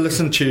have to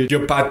listen to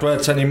your bad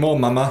words anymore,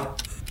 Mama.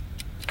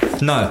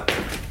 No.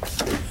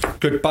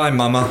 Goodbye,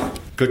 Mama.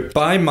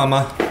 Goodbye,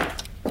 Mama.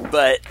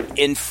 But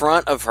in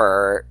front of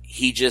her,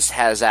 he just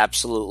has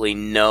absolutely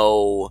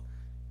no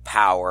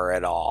power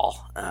at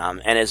all.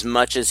 And as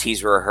much as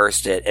he's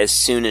rehearsed it, as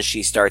soon as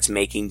she starts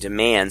making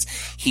demands,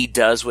 he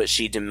does what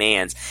she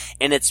demands.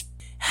 And it's,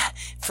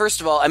 first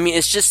of all, I mean,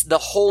 it's just the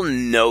whole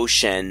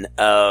notion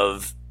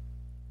of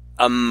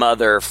a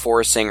mother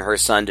forcing her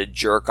son to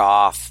jerk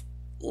off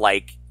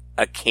like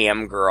a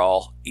cam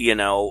girl, you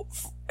know,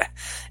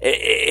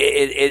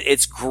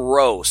 it's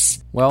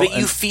gross. Well, but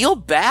you feel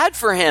bad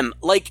for him.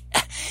 Like,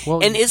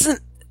 Well, and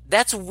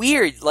that's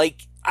weird.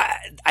 Like,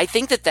 I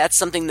think that that's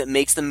something that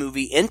makes the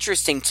movie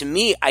interesting to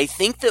me. I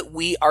think that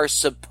we are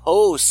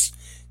supposed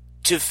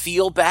to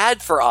feel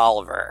bad for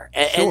Oliver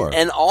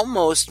and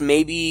almost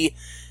maybe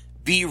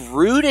be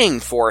rooting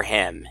for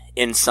him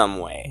in some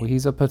way. Well,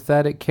 he's a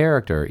pathetic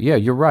character. Yeah,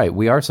 you're right.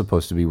 We are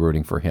supposed to be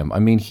rooting for him. I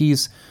mean,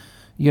 he's,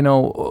 you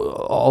know,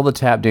 all the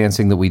tap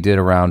dancing that we did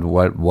around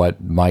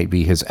what might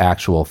be his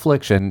actual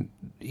affliction,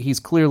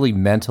 he's clearly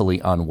mentally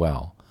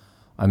unwell.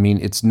 I mean,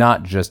 it's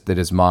not just that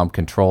his mom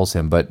controls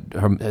him, but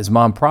his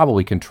mom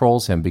probably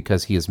controls him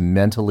because he is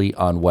mentally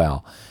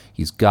unwell.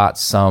 He's got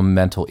some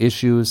mental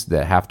issues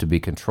that have to be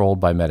controlled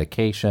by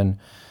medication,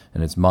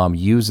 and his mom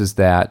uses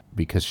that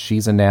because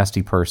she's a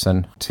nasty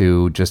person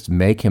to just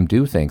make him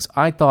do things.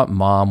 I thought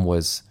Mom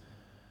was...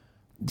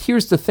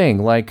 Here's the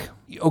thing, like,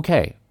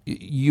 okay,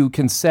 you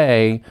can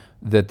say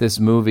that this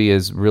movie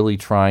is really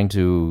trying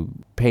to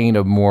paint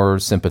a more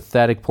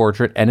sympathetic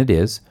portrait, and it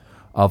is,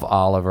 of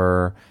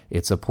Oliver.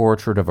 It's a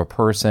portrait of a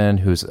person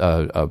who's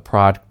a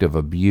product of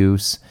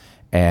abuse,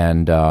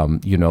 and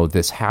you know,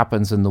 this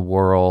happens in the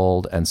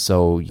world, and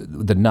so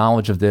the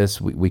knowledge of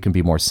this, we can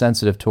be more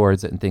sensitive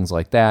towards it and things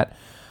like that.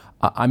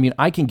 I mean,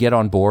 I can get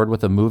on board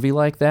with a movie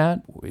like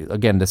that,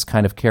 again, this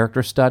kind of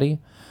character study,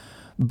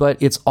 but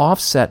it's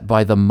offset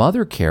by the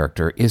mother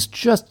character is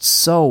just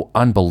so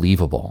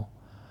unbelievable.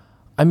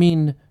 I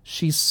mean,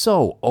 she's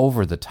so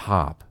over the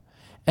top.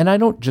 And I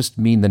don't just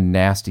mean the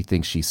nasty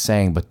things she's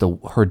saying, but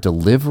her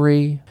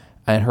delivery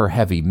and her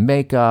heavy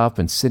makeup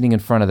and sitting in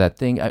front of that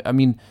thing. I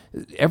mean,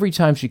 every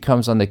time she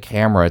comes on the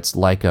camera, it's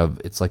like a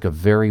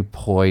very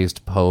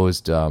posed.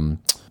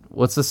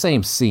 Well, it's the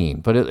same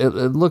scene, but it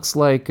looks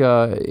like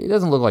it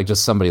doesn't look like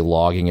just somebody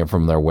logging it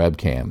from their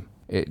webcam.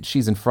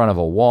 She's in front of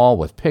a wall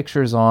with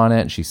pictures on it,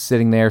 and she's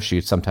sitting there.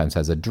 She sometimes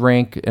has a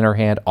drink in her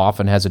hand,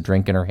 often has a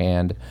drink in her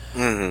hand.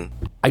 Mm-hmm.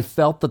 I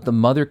felt that the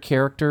mother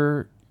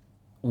character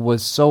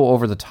was so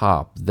over the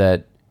top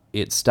that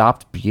it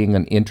stopped being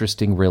an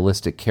interesting,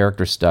 realistic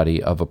character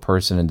study of a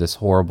person in this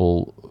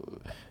horrible,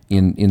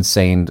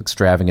 insane,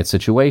 extravagant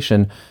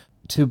situation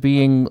to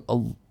being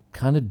a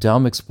kind of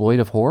dumb,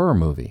 exploitive horror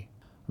movie.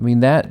 I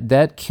mean,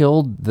 that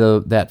killed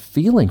that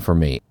feeling for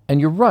me. And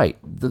you're right.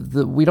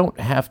 We don't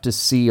have to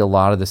see a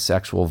lot of the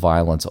sexual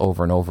violence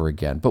over and over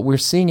again, but we're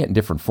seeing it in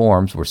different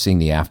forms. We're seeing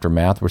the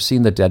aftermath. We're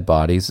seeing the dead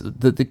bodies.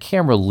 The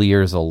camera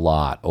leers a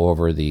lot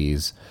over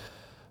these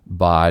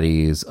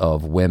bodies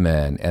of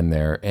women and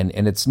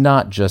it's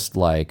not just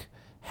like,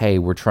 hey,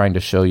 we're trying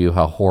to show you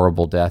how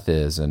horrible death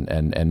is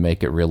and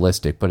make it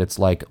realistic, but it's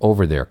like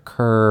over their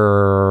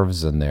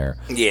curves and their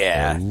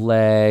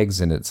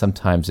legs, and there's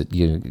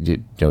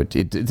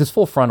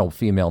full frontal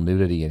female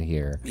nudity in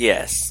here.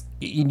 Yes.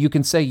 You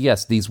can say,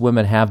 yes, these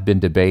women have been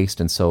debased,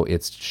 and so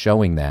it's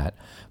showing that,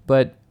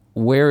 but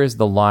where is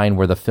the line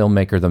where the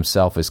filmmaker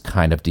themselves is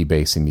kind of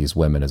debasing these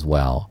women as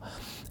well?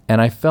 And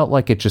I felt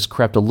like it just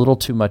crept a little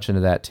too much into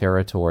that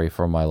territory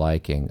for my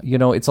liking. You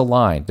know, it's a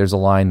line. There's a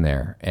line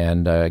there.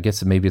 And I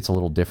guess maybe it's a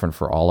little different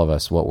for all of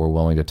us what we're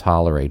willing to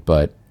tolerate.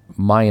 But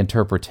my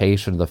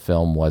interpretation of the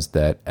film was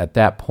that at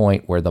that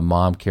point where the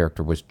mom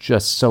character was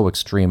just so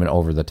extreme and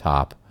over the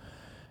top,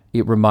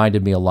 it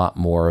reminded me a lot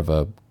more of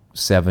a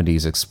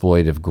 70s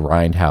exploitive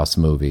grindhouse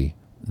movie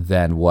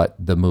than what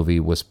the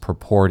movie was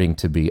purporting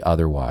to be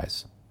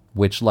otherwise.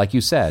 Which, like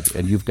you said,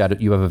 and you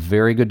have a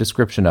very good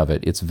description of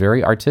it. It's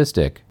very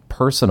artistic,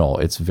 personal.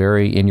 It's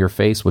very in your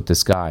face with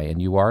this guy,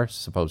 and you are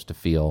supposed to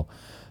feel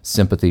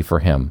sympathy for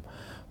him.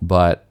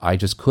 But I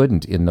just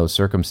couldn't in those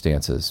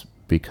circumstances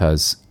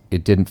because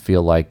it didn't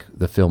feel like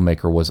the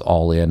filmmaker was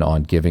all in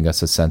on giving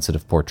us a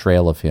sensitive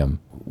portrayal of him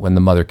when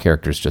the mother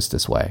character is just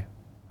this way.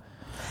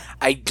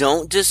 I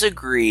don't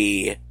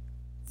disagree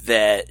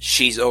that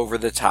she's over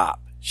the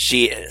top.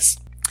 She is.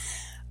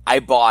 I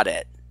bought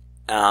it.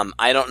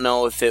 I don't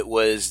know if it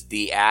was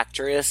the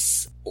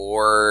actress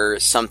or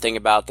something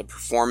about the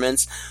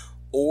performance,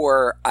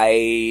 or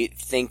I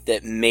think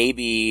that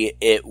maybe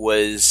it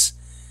was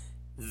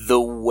the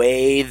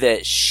way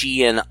that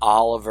she and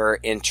Oliver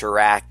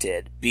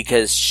interacted,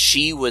 because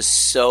she was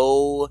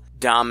so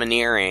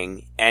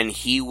domineering and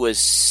he was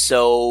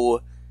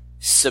so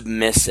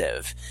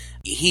submissive.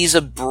 He's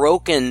a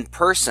broken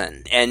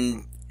person,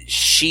 and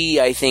she,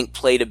 I think,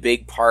 played a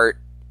big part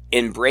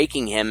in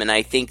breaking him, and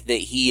I think that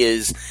he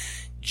is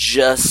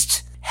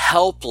just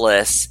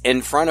helpless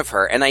in front of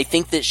her. And I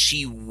think that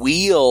she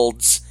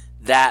wields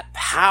that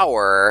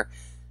power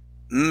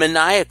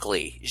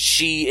maniacally.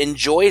 She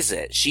enjoys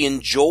it. She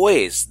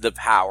enjoys the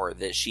power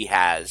that she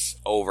has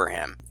over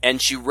him,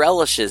 and she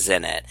relishes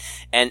in it.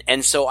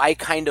 And so I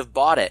kind of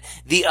bought it.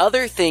 The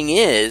other thing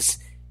is,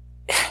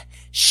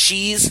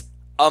 she's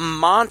a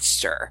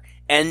monster.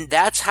 And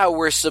that's how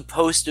we're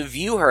supposed to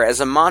view her, as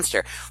a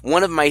monster.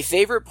 One of my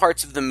favorite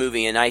parts of the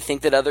movie, and I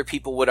think that other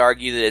people would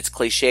argue that it's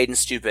cliched and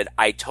stupid,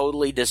 I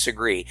totally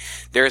disagree.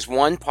 There's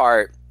one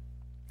part,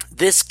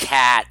 this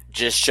cat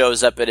just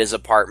shows up at his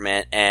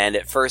apartment, and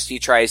at first he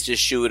tries to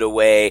shoo it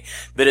away,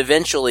 but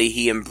eventually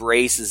he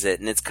embraces it,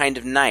 and it's kind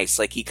of nice.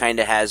 Like, he kind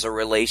of has a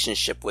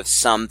relationship with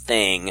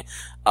something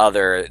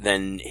other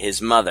than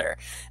his mother.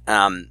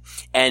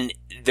 And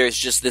there's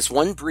just this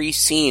one brief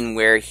scene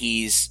where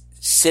he's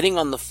sitting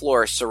on the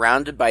floor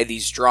surrounded by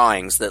these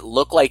drawings that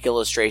look like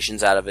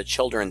illustrations out of a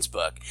children's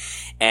book.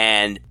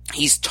 And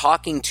he's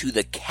talking to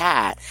the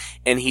cat,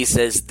 and he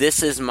says,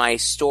 "This is my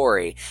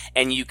story."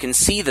 And you can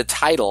see the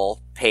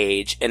title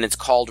page, and it's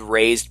called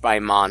Raised by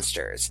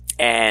Monsters.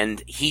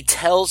 And he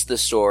tells the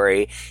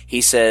story.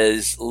 He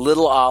says,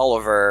 "Little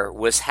Oliver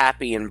was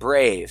happy and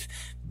brave,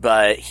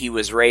 but he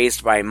was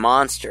raised by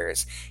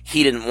monsters.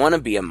 He didn't want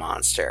to be a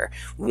monster.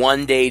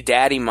 One day,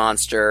 Daddy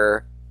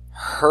Monster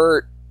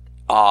hurt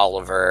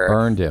Oliver.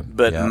 Burned him.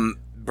 But Yep.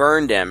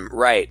 Burned him,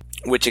 right,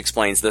 which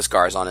explains the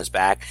scars on his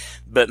back.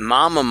 But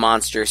Mama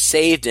Monster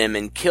saved him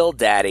and killed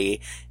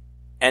Daddy,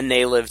 and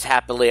they lived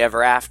happily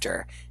ever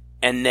after."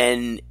 And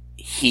then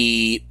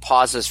he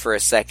pauses for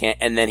a second,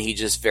 and then he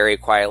just very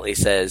quietly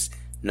says,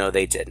 "No,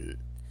 they didn't."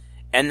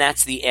 And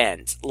that's the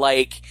end.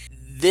 Like,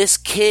 this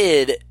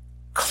kid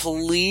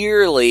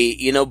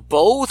clearly,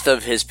 both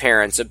of his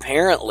parents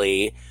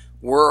apparently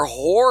were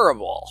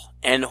horrible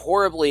and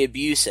horribly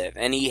abusive.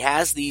 And he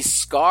has these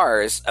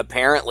scars,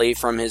 apparently,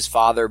 from his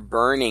father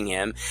burning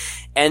him.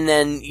 And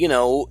then,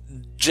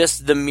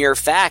 just the mere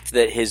fact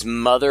that his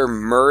mother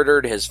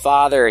murdered his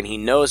father, and he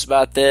knows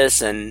about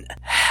this, and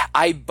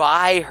I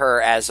buy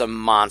her as a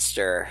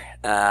monster.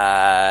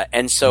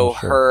 And so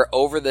her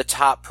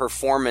over-the-top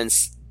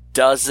performance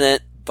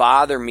doesn't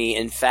bother me.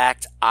 In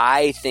fact,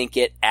 I think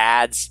it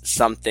adds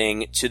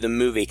something to the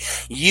movie.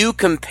 You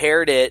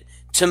compared it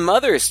to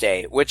Mother's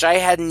Day, which I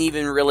hadn't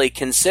even really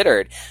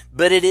considered,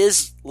 but it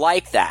is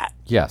like that.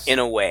 Yes. In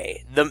a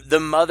way. The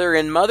mother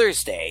in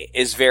Mother's Day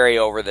is very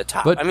over the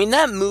top. But- I mean,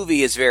 that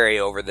movie is very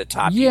over the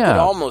top. You Yeah. could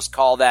almost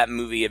call that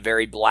movie a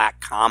very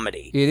black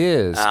comedy. It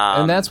is.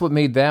 And that's what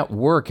made that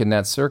work in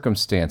that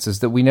circumstance, is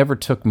that we never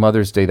took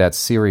Mother's Day that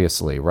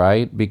seriously,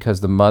 right?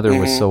 Because the mother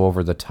was so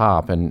over the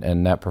top,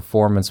 and that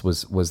performance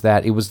was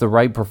that. It was the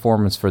right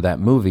performance for that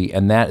movie,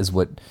 and that is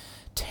what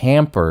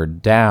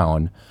tampered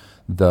down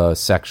the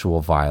sexual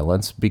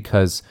violence,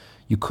 because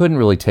you couldn't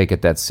really take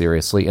it that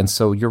seriously. And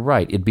so you're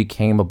right, it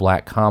became a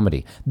black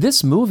comedy.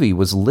 This movie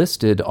was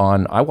listed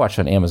on, I watched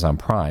on Amazon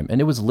Prime,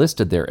 and it was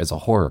listed there as a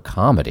horror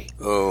comedy.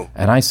 Oh.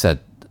 And I said,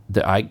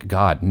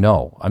 God,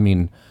 no. I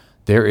mean,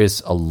 there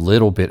is a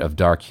little bit of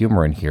dark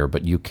humor in here,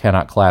 but you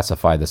cannot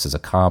classify this as a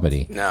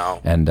comedy.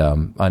 No. And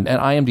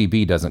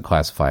IMDb doesn't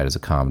classify it as a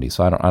comedy,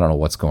 so I don't know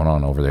what's going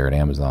on over there at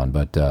Amazon.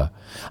 But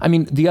I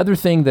mean, the other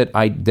thing that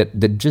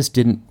that just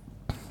didn't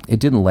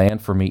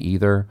land for me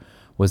either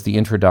was the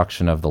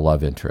introduction of the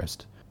love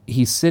interest.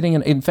 He's sitting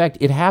in fact,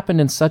 it happened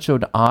in such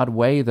an odd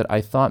way that I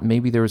thought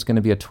maybe there was going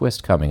to be a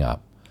twist coming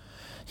up.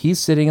 He's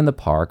sitting in the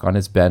park on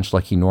his bench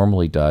like he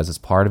normally does. As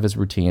part of his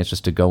routine, it's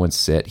just to go and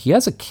sit. He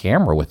has a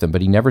camera with him,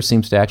 but he never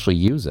seems to actually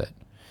use it.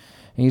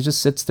 And he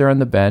just sits there on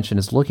the bench and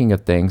is looking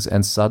at things,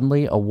 and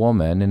suddenly a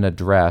woman in a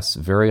dress,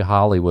 very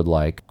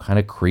Hollywood-like, kind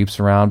of creeps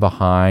around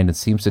behind and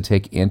seems to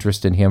take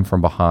interest in him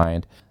from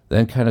behind,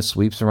 then kind of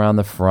sweeps around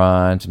the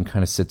front and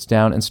kind of sits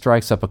down and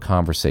strikes up a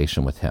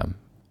conversation with him.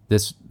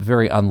 This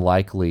very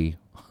unlikely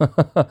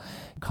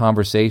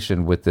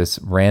conversation with this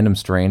random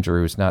stranger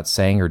who's not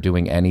saying or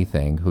doing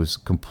anything, who's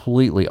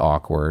completely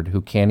awkward,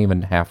 who can't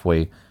even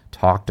halfway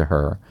talk to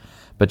her,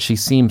 but she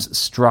seems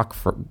struck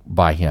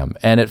by him.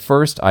 And at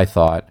first I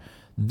thought,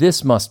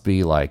 this must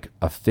be like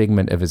a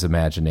figment of his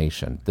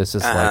imagination. This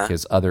is like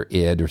his other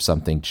id or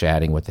something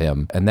chatting with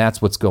him. And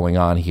that's what's going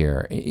on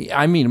here.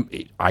 I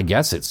mean, I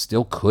guess it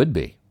still could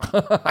be.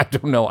 I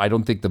don't know. I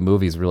don't think the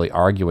movie's really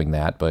arguing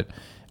that, but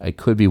it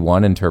could be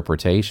one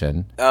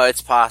interpretation. Oh,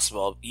 it's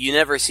possible. You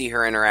never see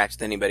her interact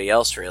with anybody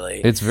else,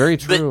 really. It's very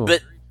true.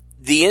 But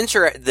the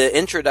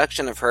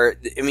introduction of her,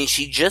 I mean,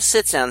 she just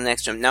sits down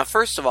next to him. Now,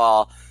 first of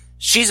all,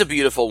 she's a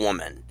beautiful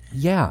woman.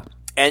 Yeah.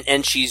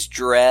 And she's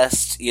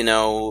dressed,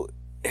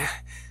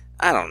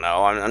 I don't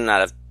know. I'm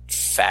not a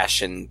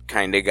fashion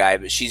kind of guy,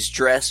 but she's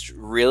dressed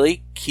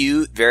really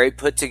cute, very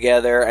put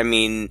together. I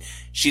mean,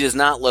 she does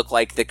not look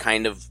like the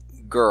kind of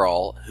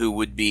girl who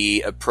would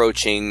be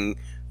approaching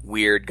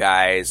weird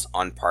guys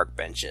on park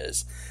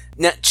benches.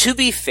 Now, to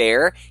be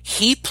fair,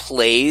 he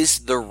plays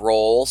the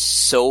role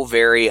so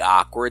very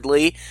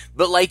awkwardly,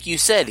 but like you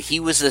said, he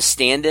was a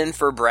stand-in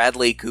for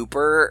Bradley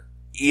Cooper,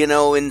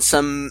 in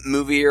some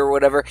movie or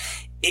whatever.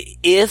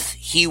 If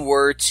he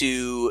were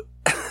to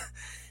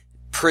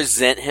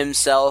present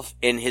himself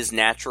in his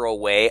natural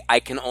way, I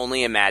can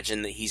only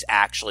imagine that he's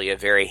actually a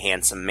very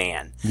handsome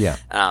man. Yeah.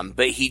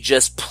 But he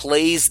just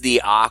plays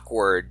the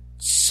awkward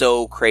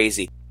so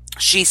crazy.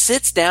 She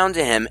sits down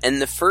to him,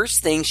 and the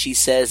first thing she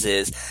says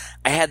is,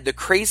 I had the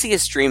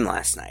craziest dream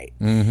last night.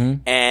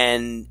 Mm-hmm.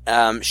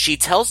 And she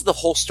tells the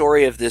whole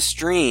story of this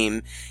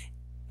dream,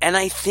 and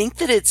I think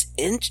that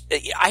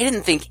I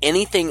didn't think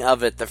anything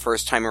of it the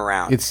first time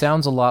around. It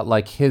sounds a lot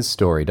like his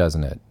story,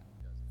 doesn't it?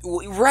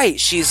 Right.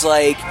 She's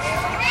like...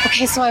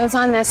 Okay, so I was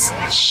on this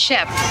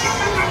ship.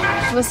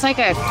 It was like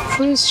a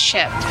cruise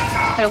ship,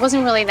 but it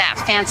wasn't really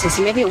that fancy,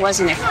 so maybe it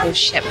wasn't a cruise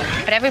ship.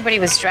 But everybody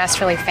was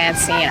dressed really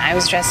fancy, and I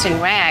was dressed in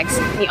rags.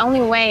 The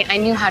only way I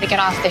knew how to get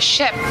off the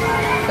ship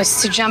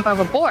was to jump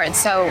overboard,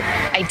 so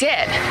I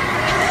did.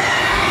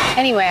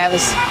 Anyway, I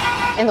was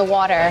in the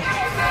water,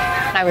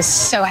 and I was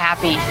so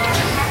happy.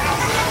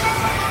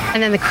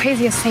 And then the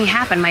craziest thing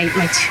happened. My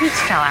tooth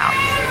fell out.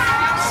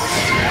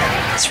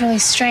 It's really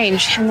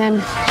strange. And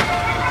then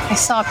I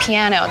saw a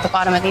piano at the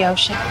bottom of the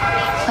ocean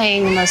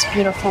playing the most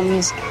beautiful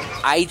music.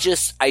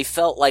 I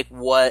felt like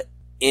what,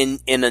 in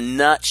a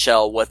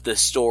nutshell, what the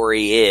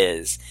story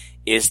is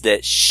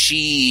that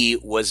she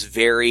was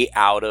very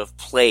out of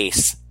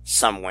place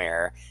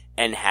somewhere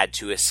and had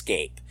to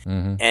escape.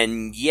 Mm-hmm.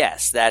 And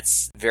yes,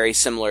 that's very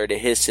similar to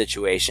his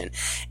situation.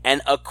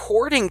 And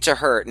according to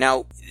her,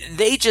 now,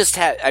 they just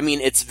have, I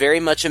mean, it's very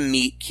much a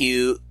meet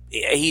cute.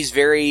 He's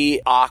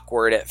very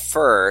awkward at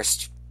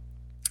first,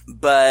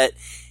 but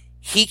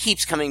he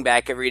keeps coming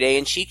back every day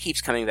and she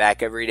keeps coming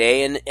back every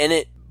day, and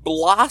it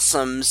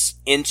blossoms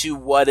into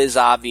what is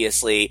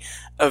obviously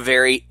a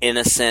very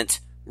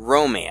innocent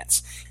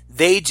romance.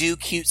 They do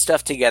cute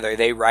stuff together.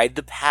 They ride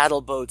the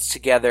paddle boats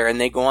together and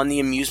they go on the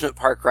amusement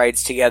park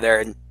rides together,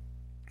 and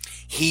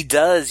he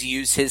does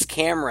use his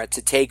camera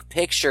to take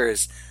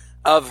pictures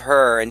of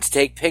her and to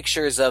take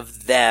pictures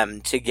of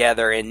them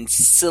together in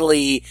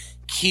silly,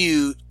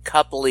 cute,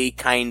 coupley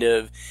kind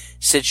of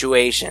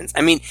situations.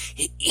 I mean,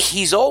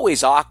 he's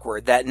always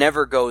awkward. That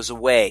never goes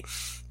away.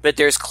 But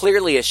there's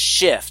clearly a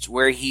shift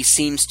where he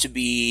seems to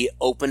be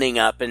opening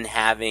up and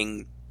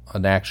having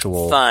an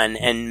actual fun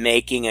and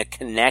making a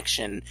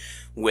connection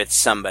with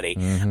somebody.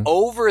 Mm-hmm.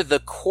 Over the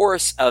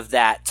course of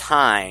that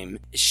time,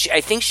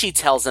 I think she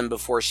tells him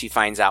before she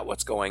finds out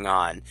what's going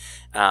on,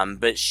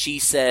 but she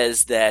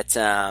says that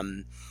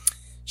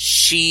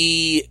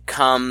she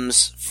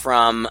comes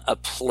from a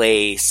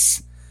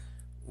place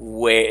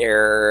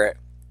where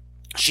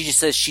she just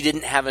says she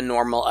didn't have a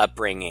normal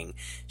upbringing.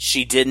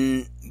 She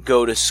didn't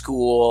go to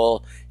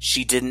school.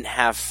 She didn't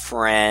have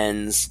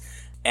friends.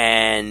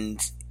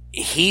 And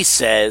he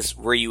says,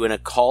 were you in a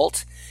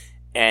cult?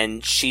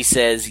 And she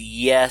says,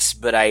 yes,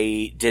 but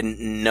I didn't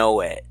know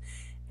it.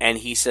 And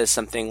he says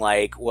something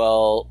like,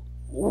 well,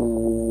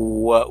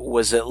 what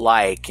was it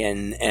like?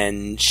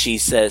 And she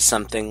says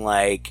something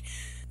like,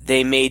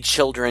 they made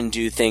children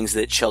do things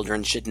that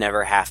children should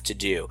never have to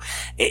do.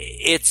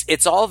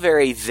 It's all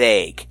very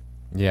vague.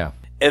 Yeah.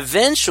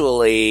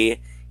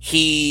 Eventually,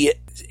 he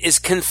is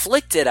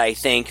conflicted, I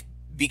think,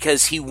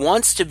 because he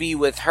wants to be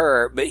with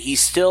her, but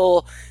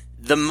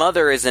the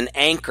mother is an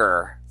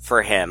anchor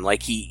for him.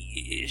 Like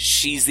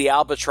she's the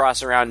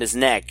albatross around his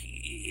neck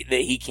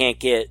that he can't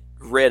get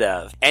rid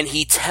of. And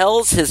he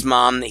tells his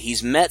mom that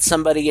he's met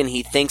somebody and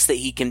he thinks that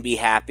he can be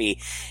happy.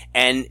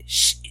 And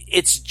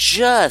it's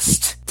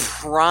just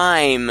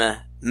prime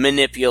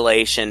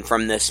manipulation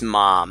from this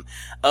mom.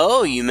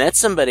 Oh, you met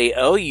somebody.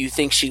 Oh, you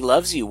think she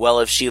loves you. Well,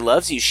 if she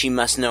loves you, she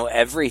must know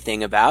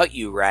everything about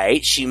you,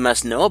 right? She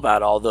must know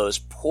about all those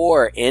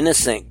poor,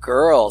 innocent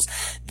girls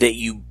that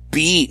you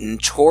beat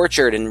and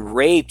tortured and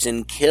raped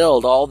and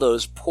killed, all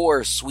those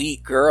poor,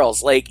 sweet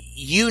girls. Like,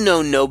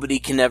 nobody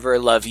can ever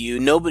love you.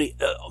 Nobody,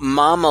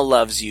 mama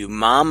loves you.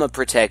 Mama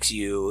protects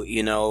you.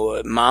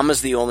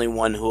 Mama's the only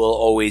one who will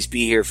always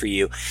be here for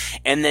you.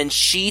 And then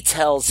she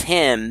tells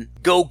him,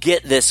 go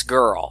get this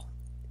girl,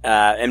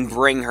 and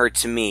bring her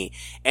to me.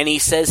 And he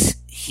says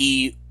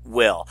he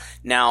will.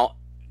 Now,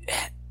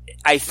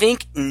 I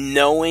think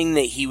knowing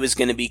that he was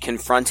going to be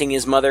confronting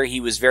his mother,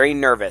 he was very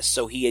nervous,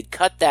 so he had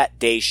cut that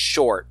day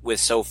short with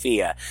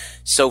Sophia.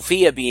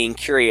 Sophia, being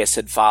curious,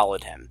 had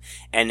followed him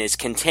and has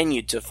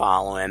continued to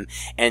follow him,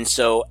 and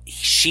so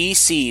she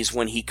sees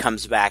when he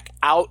comes back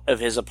out of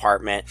his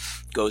apartment,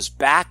 goes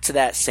back to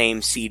that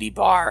same seedy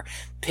bar,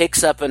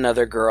 picks up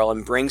another girl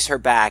and brings her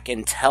back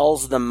and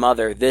tells the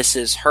mother this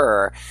is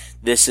her,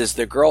 this is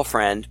the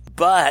girlfriend.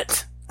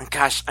 But,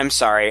 gosh, I'm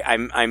sorry,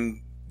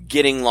 I'm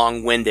getting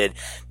long-winded,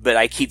 but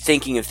I keep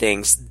thinking of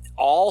things.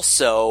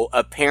 Also,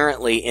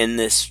 apparently in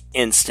this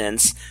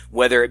instance,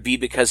 whether it be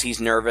because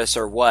he's nervous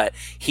or what,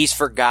 he's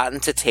forgotten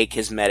to take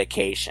his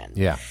medication.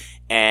 Yeah.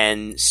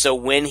 And so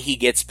when he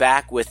gets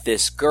back with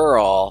this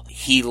girl,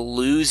 he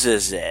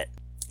loses it.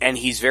 And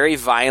he's very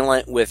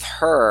violent with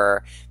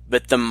her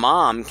but the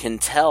mom can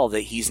tell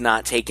that he's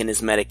not taking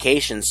his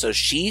medication, so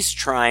she's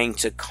trying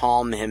to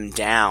calm him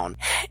down.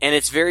 And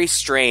it's very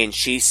strange.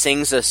 She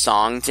sings a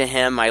song to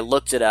him. I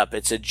looked it up.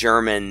 It's a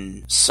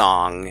German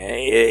song.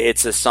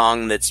 It's a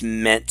song that's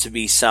meant to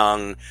be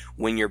sung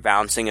when you're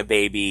bouncing a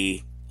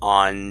baby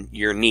on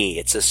your knee.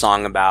 It's a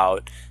song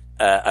about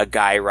a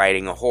guy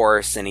riding a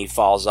horse and he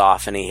falls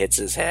off and he hits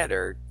his head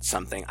or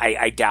something.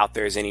 I doubt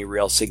there's any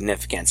real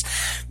significance,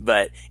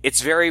 but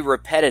it's very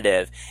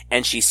repetitive,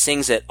 and she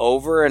sings it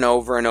over and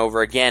over and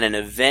over again, and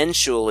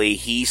eventually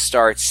he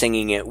starts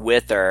singing it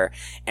with her,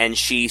 and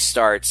she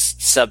starts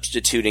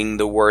substituting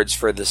the words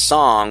for the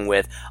song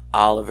with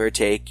 "Oliver,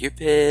 take your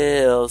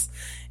pills,"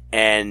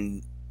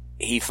 and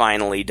he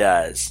finally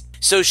does.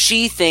 So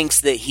she thinks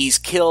that he's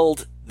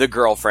killed the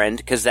girlfriend,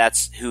 because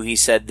that's who he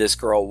said this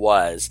girl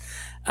was.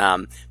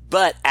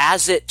 But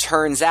as it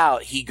turns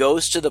out, he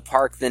goes to the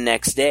park the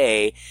next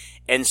day,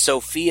 and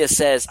Sophia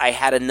says, "I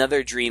had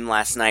another dream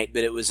last night,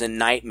 but it was a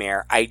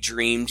nightmare. I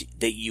dreamed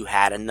that you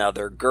had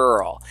another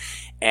girl."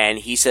 And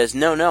he says,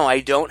 no,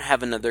 I don't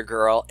have another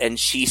girl. And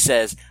she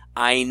says,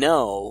 "I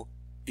know,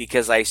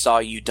 because I saw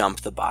you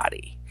dump the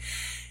body."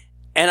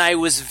 And I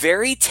was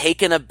very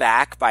taken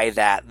aback by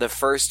that the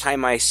first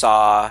time I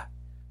saw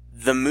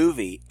the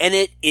movie. And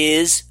it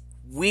is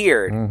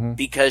weird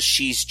because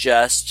she's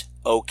just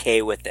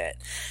okay with it,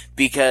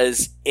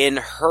 because in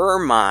her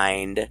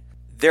mind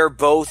they're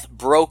both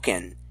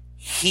broken.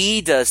 He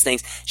does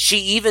things. She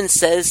even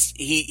says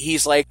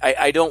he's like,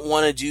 I don't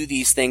want to do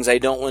these things. I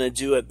don't want to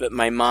do it, but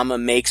my mama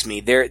makes me.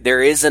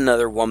 There is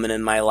another woman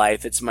in my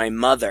life. It's my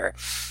mother,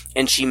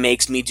 and she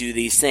makes me do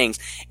these things.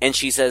 And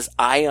she says,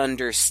 I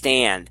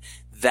understand.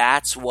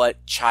 That's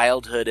what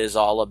childhood is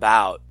all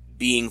about,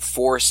 being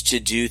forced to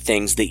do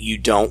things that you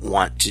don't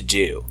want to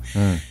do.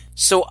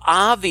 So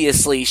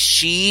obviously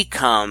she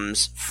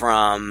comes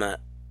from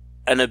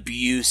an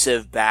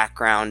abusive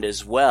background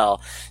as well.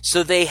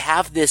 So they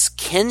have this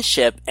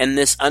kinship and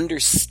this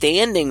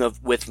understanding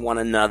with one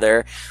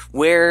another,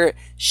 where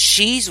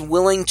she's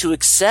willing to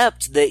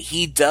accept that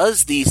he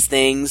does these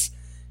things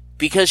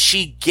because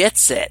she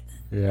gets it.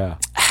 Yeah.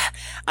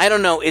 I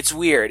don't know. It's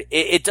weird.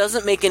 It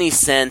doesn't make any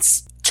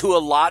sense to a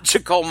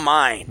logical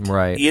mind.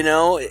 Right. You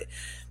know?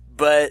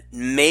 But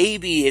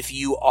maybe if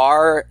you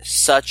are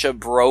such a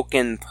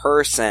broken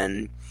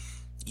person,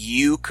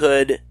 you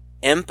could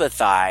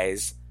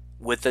empathize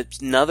with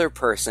another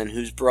person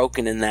who's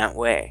broken in that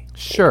way.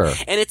 Sure.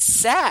 And it's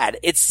sad.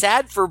 It's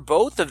sad for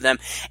both of them.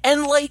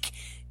 And, like,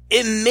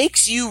 it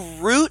makes you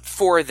root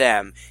for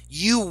them.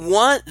 You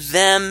want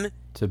them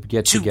to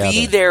get to together.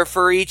 be there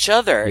for each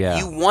other. Yeah.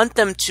 You want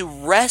them to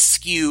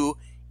rescue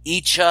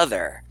each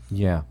other.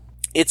 Yeah.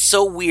 It's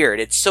so weird.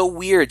 It's so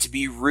weird to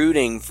be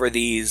rooting for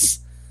these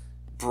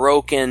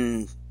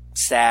broken,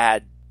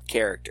 sad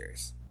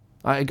characters.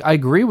 I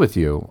agree with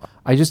you.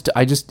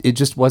 It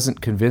just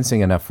wasn't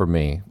convincing enough for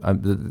me.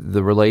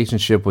 The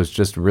relationship was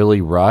just really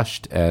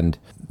rushed, and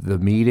the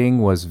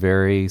meeting was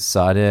very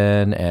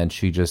sudden, and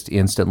she just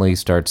instantly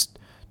starts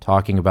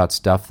talking about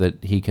stuff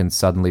that he can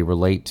suddenly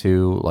relate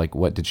to. Like,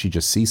 what, did she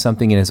just see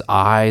something in his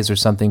eyes or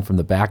something from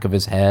the back of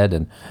his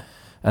head?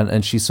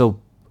 And she's so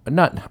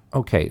not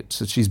okay.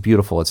 So she's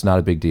beautiful. It's not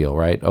a big deal,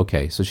 right?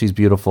 Okay, so she's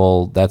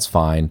beautiful. That's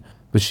fine.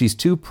 But she's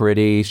too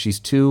pretty, she's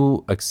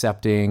too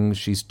accepting,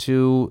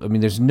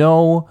 there's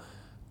no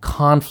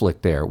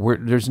conflict there.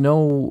 There's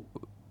no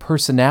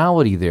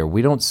personality there.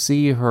 We don't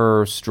see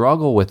her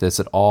struggle with this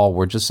at all.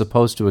 We're just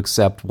supposed to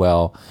accept,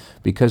 well,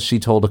 because she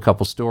told a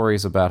couple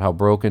stories about how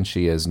broken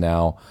she is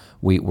now,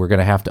 we're going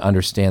to have to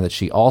understand that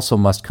she also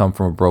must come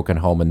from a broken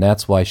home, and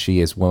that's why she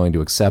is willing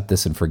to accept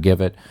this and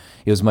forgive it.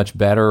 It was much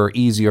better or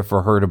easier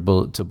for her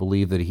to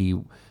believe that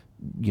he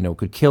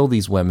could kill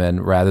these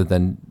women rather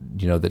than,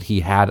 that he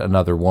had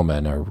another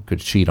woman or could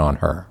cheat on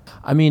her.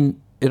 I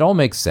mean, it all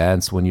makes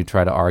sense when you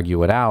try to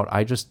argue it out.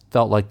 I just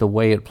felt like the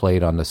way it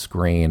played on the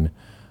screen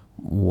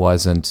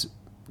wasn't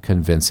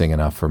convincing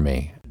enough for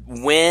me.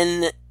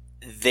 When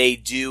they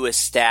do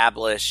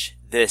establish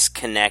this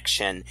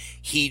connection,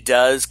 he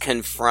does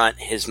confront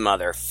his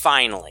mother,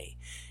 finally.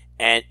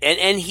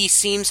 And he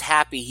seems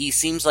happy. He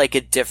seems like a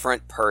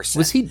different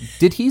person.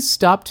 Did he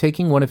stop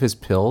taking one of his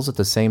pills at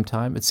the same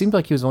time? It seemed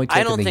like he was only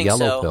taking the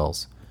yellow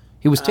pills.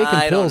 He was taking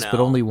pills, but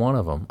only one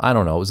of them. I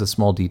don't know. It was a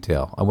small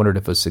detail. I wondered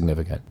if it was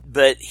significant.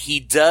 But he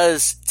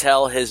does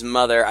tell his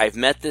mother, I've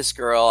met this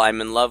girl,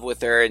 I'm in love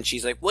with her, and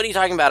she's like, what are you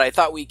talking about? I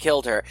thought we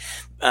killed her.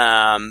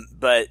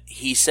 But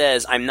he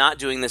says, I'm not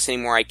doing this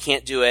anymore, I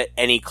can't do it,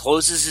 and he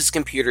closes his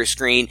computer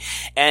screen,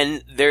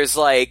 and there's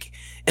like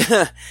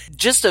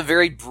just a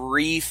very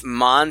brief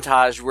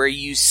montage where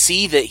you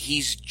see that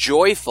he's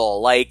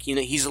joyful, like,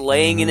 he's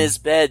laying in his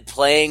bed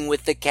playing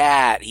with the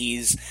cat,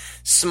 he's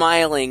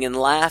smiling and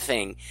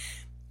laughing.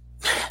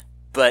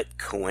 But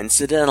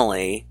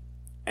coincidentally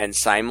and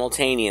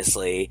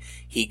simultaneously,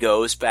 he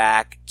goes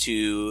back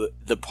to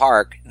the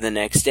park the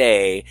next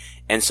day,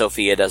 and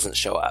Sophia doesn't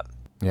show up.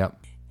 Yep.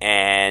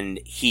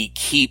 And he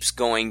keeps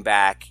going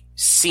back,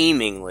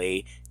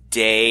 seemingly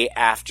day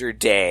after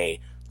day,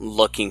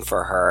 looking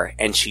for her,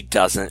 and she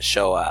doesn't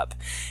show up.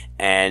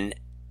 And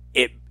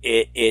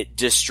it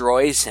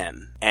destroys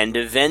him. And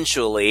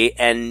eventually,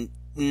 and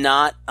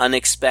not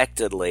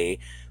unexpectedly,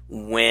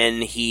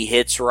 when he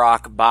hits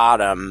rock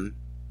bottom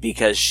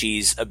because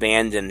she's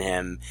abandoned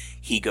him,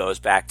 he goes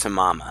back to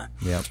Mama.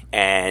 Yep.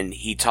 And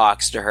he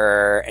talks to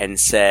her and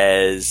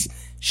says,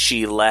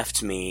 she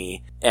left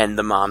me. And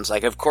the mom's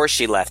like, of course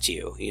she left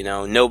you. You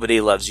know,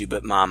 nobody loves you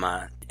but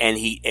Mama. And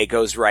it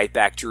goes right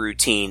back to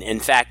routine. In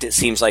fact, it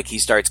seems like he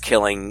starts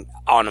killing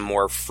on a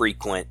more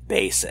frequent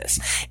basis.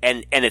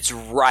 And it's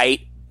right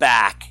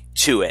back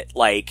to it,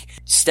 like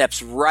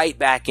steps right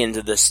back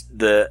into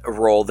the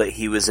role that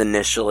he was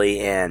initially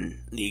in,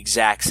 the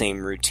exact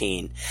same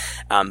routine.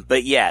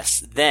 But yes,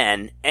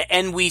 then,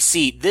 and we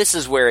see, this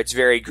is where it's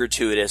very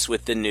gratuitous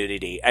with the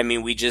nudity. I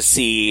mean, we just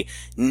see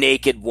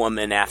naked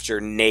woman after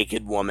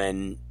naked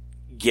woman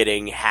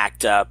getting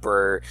hacked up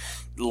or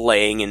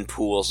laying in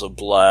pools of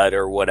blood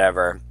or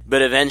whatever.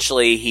 But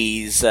eventually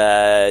he's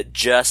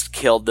just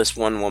killed this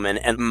one woman,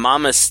 and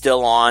Mama's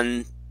still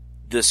on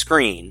the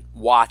screen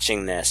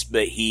watching this,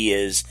 but he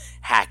is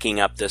hacking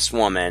up this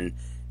woman,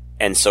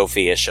 and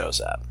Sophia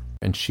shows up.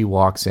 And she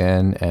walks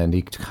in, and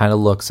he kind of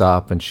looks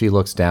up, and she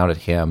looks down at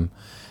him,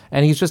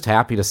 and he's just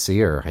happy to see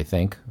her, I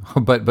think.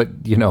 but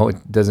you know,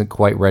 it doesn't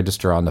quite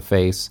register on the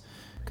face.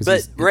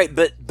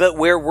 But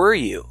where were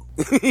you?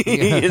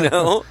 You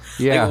know?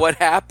 Yeah. Like, what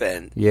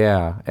happened?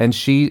 Yeah. And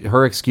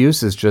her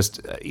excuse is just,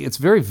 it's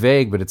very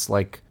vague, but it's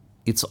like,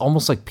 it's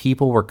almost like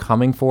people were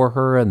coming for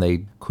her and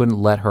they couldn't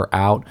let her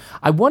out.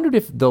 I wondered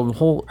if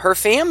her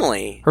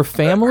family.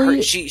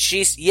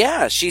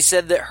 She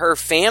said that her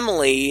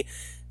family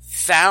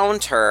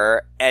found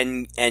her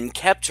and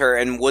kept her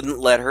and wouldn't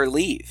let her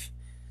leave.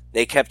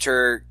 They kept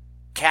her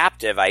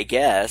captive, I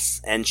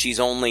guess, and she's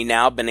only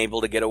now been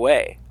able to get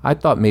away. I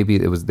thought maybe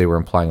they were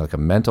implying like a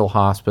mental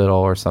hospital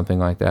or something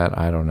like that.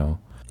 I don't know.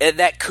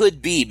 That could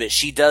be, but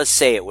she does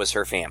say it was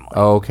her family.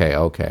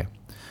 Okay.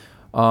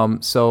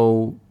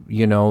 So,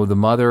 you know, the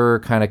mother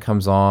kind of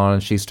comes on,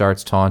 and she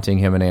starts taunting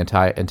him and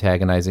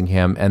antagonizing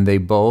him, and they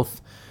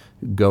both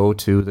go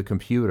to the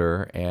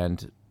computer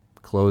and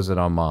close it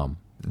on Mom.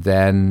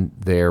 Then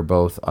they're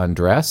both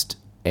undressed,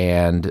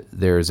 and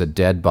there's a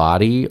dead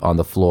body on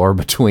the floor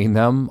between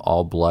them,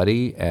 all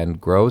bloody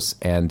and gross,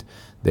 and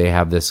they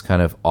have this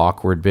kind of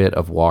awkward bit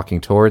of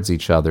walking towards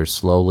each other,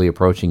 slowly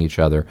approaching each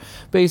other.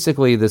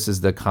 Basically, this is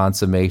the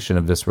consummation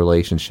of this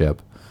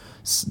relationship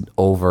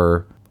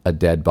over a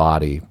dead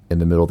body in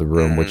the middle of the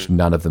room, which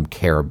neither of them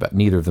care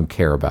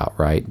about,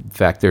 right? In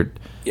fact,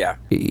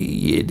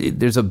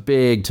 there's a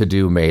big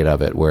to-do made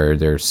of it, where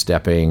they're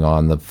stepping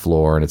on the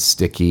floor and it's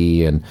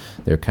sticky, and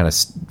they're kind of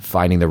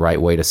finding the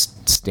right way to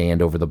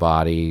stand over the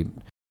body,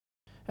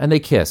 and they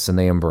kiss and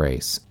they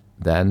embrace.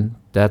 Then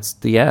that's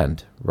the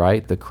end,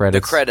 right? The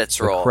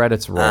credits roll.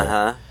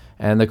 Uh-huh.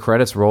 And the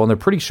credits roll, and they're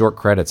pretty short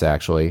credits,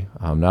 actually.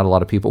 Not a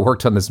lot of people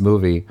worked on this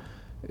movie.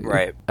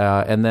 Right.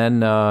 And then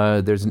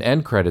there's an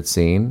end credit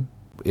scene.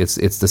 It's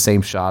the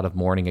same shot of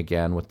morning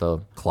again with the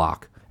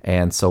clock.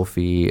 And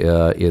Sophie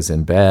is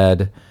in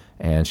bed,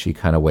 and she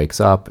kind of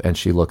wakes up, and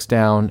she looks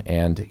down,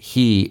 and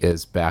he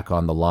is back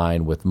on the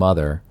line with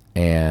Mother,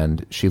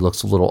 and she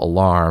looks a little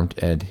alarmed,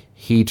 and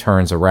he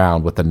turns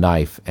around with a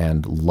knife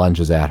and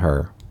lunges at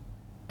her,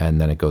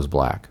 and then it goes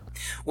black.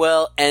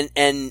 Well, and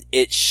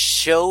it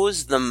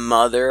shows the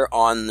mother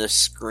on the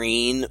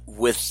screen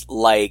with,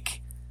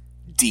 like,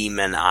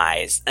 demon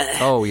eyes.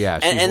 Oh yeah,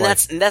 and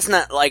that's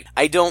not like,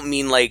 I don't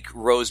mean like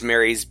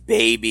Rosemary's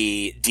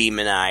Baby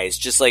demon eyes,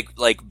 just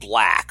like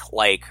black,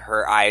 like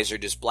her eyes are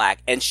just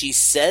black, and she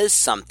says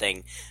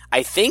something,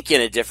 I think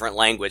in a different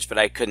language, but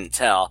I couldn't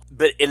tell,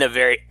 but in a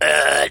very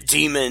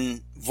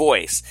demon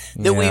voice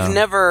that we've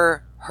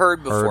never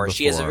heard before.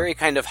 She has a very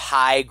kind of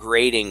high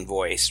grating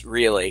voice,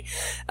 really.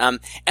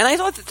 And I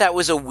thought that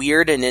was a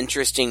weird and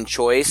interesting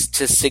choice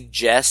to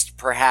suggest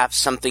perhaps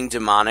something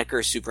demonic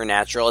or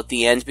supernatural at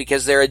the end,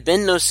 because there had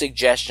been no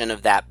suggestion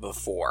of that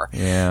before.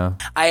 Yeah.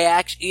 I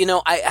actually,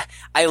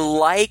 I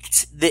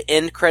liked the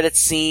end credits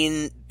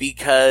scene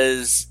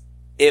because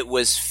it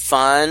was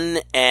fun,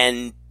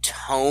 and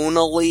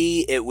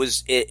tonally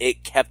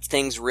it kept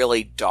things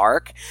really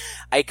dark.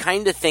 I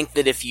kind of think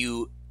that if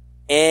you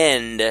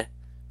end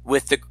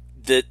with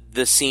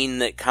the scene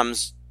that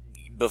comes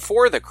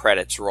before the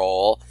credits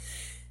roll,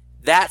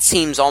 that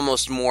seems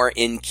almost more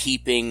in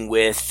keeping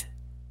with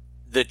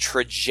the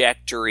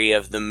trajectory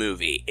of the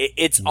movie.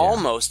 It's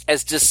almost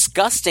as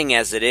disgusting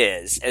as it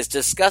is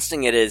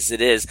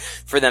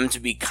for them to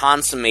be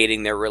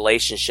consummating their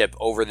relationship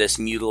over this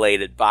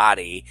mutilated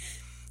body.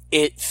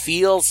 It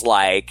feels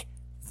like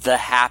the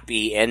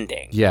happy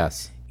ending.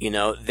 Yes.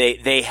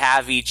 They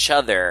have each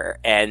other,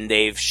 and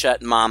they've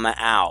shut Mama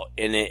out,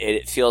 and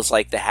it feels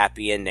like the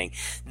happy ending.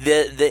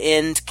 The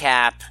end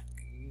cap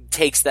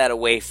takes that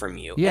away from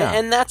you. Yeah.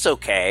 And that's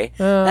okay.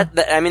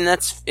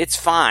 It's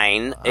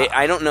fine.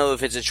 I don't know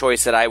if it's a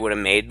choice that I would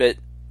have made, but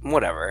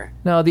whatever.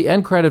 No, the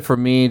end credit for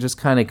me just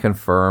kind of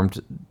confirmed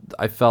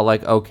I felt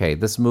like, okay,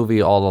 this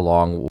movie all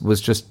along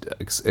was just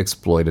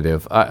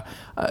exploitative.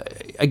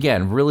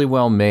 Again, really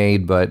well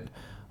made, but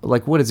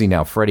like, what is he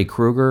now, Freddy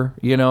Krueger?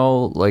 You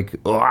know, like,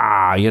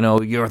 you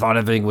know, you thought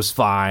everything was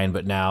fine,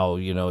 but now,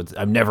 you know,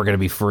 I'm never going to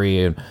be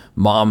free, and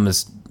mom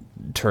is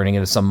turning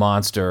into some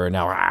monster, and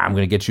now I'm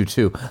going to get you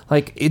too.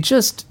 Like, it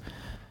just,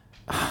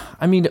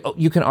 I mean,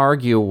 you can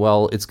argue,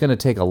 well, it's going to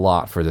take a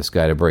lot for this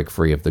guy to break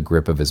free of the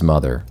grip of his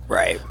mother.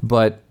 Right.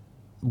 But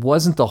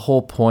wasn't the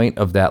whole point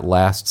of that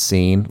last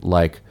scene,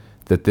 like,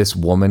 that this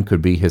woman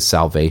could be his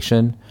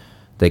salvation?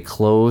 They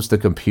closed the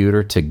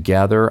computer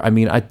together. I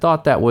mean, I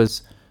thought that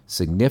was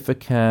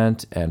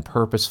significant and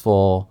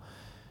purposeful,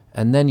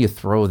 and then you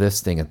throw this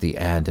thing at the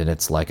end and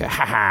it's like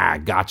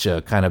a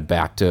gotcha, kind of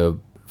back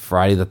to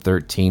Friday the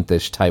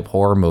 13th-ish type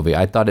horror movie.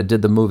 I thought it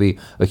did the movie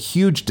a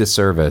huge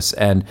disservice,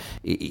 and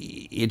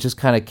it just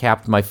kind of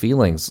capped my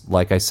feelings,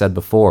 like I said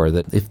before,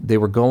 that if they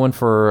were going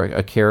for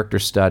a character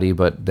study,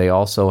 but they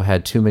also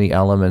had too many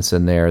elements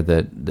in there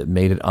that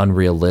made it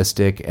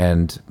unrealistic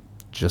and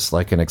just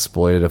like an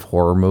exploitative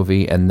horror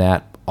movie, and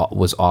that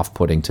was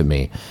off-putting to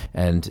me.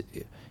 And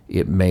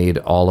it made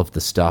all of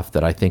the stuff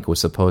that I think was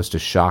supposed to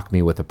shock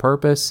me with a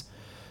purpose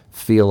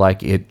feel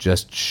like it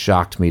just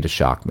shocked me to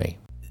shock me.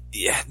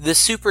 Yeah, the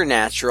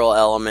supernatural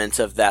element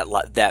of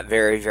that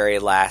very, very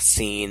last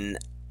scene,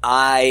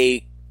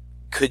 I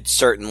could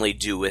certainly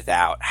do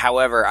without.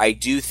 However, I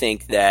do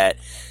think that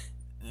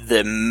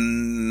the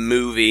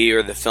movie,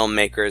 or the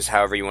filmmakers,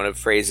 however you want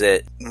to phrase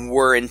it,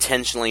 were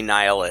intentionally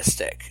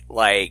nihilistic.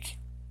 Like,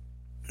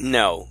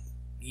 no,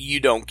 you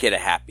don't get a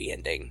happy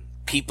ending.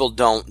 People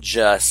don't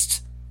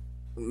just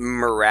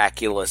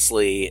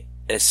miraculously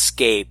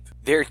escape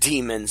their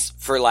demons,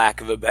 for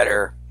lack of a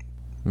better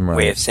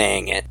way of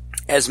saying it.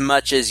 As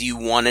much as you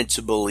wanted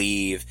to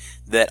believe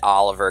that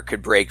Oliver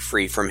could break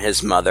free from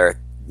his mother,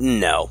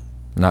 no.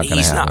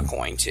 He's not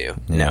going to. Yeah.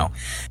 No.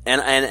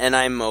 And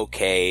I'm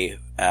okay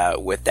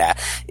with that.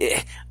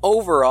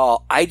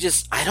 Overall, I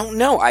don't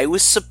know. I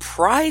was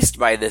surprised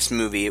by this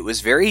movie. It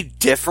was very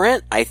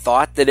different. I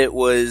thought that it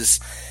was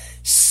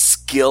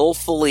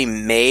skillfully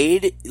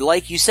made.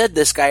 Like you said,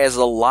 this guy has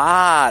a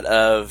lot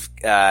of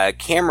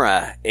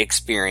camera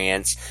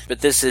experience, but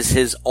this is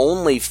his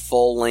only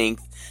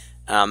full-length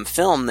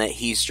film that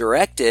he's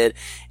directed,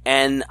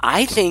 and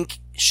I think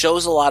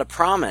shows a lot of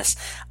promise.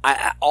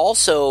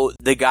 Also,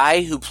 the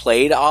guy who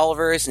played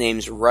Oliver, his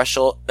name's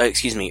Russell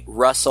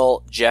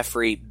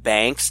Jeffrey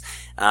Banks.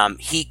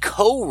 He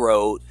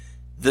co-wrote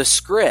the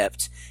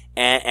script,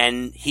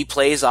 and he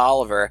plays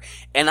Oliver,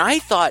 and I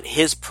thought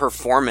his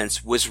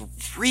performance was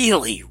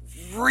really,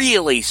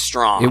 really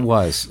strong. It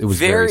was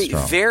very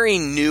strong. Very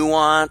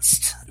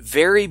nuanced,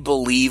 very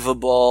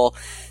believable,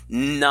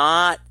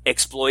 not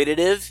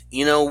exploitative.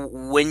 You know,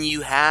 when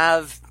you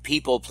have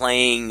people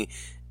playing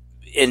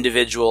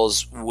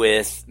individuals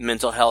with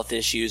mental health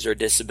issues or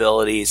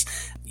disabilities,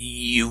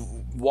 you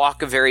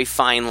walk a very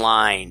fine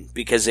line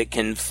because it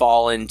can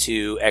fall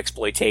into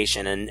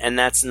exploitation, and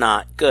that's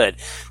not good.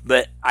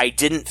 But I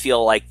didn't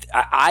feel like,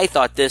 I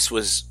thought this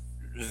was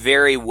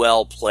very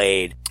well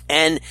played.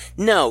 And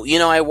no, you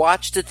know, I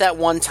watched it that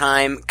one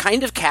time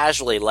kind of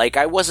casually, like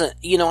I wasn't,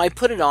 you know, I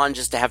put it on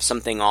just to have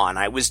something on.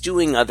 I was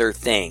doing other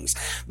things,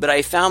 but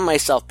I found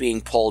myself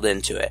being pulled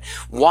into it.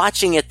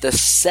 Watching it the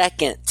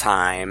second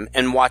time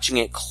and watching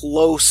it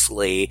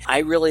closely, I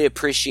really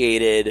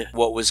appreciated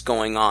what was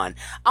going on.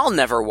 I'll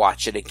never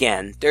watch it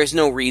again. There's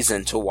no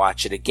reason to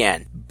watch it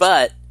again.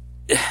 But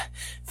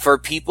for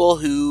people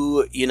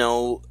who, you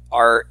know,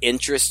 are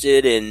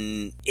interested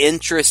in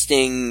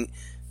interesting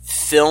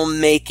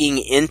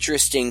filmmaking,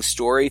 interesting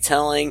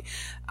storytelling,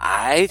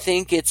 I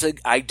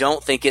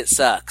don't think it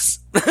sucks.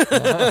 I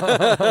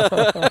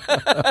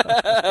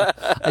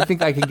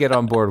think I can get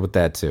on board with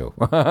that too.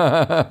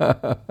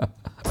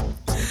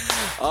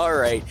 All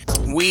right.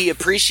 We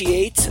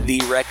appreciate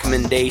the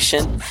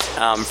recommendation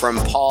from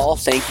Paul.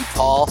 Thank you,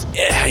 Paul.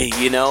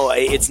 You know,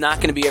 it's not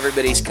going to be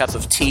everybody's cup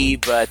of tea,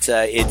 but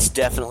it's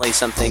definitely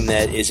something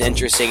that is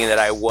interesting and that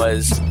I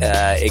was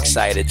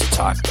excited to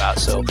talk about.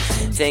 So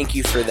thank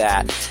you for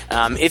that.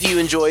 If you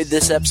enjoyed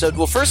this episode,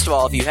 well, first of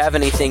all, if you have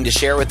anything to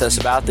share with us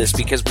about this,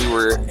 because we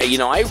were, you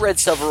know, I read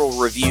several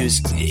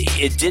reviews.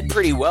 It did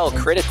pretty well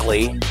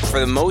critically. For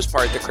the most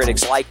part, the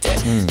critics liked it.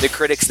 The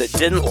critics that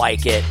didn't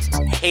like it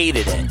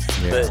hated it.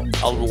 Yeah.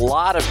 But a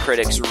lot of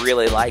critics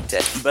really liked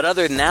it. But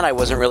other than that, I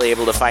wasn't really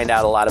able to find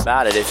out a lot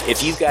about it.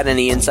 If you've got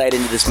any insight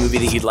into this movie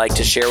that you'd like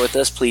to share with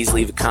us, please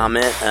leave a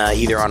comment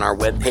either on our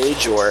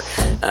webpage or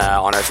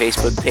on our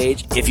Facebook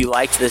page. If you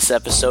liked this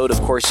episode,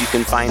 of course, you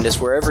can find us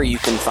wherever you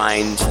can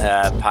find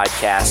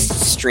podcasts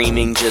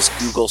streaming. Just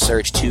Google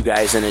search Two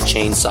Guys in a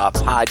Chainsaw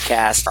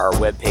Podcast. Our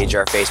webpage,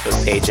 our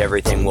Facebook page,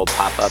 everything will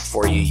pop up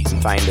for you. You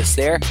can find us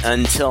there.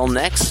 Until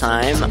next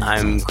time,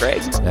 I'm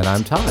Craig. And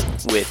I'm Todd.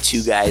 With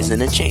Two Guys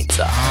in a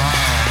Chainsaw.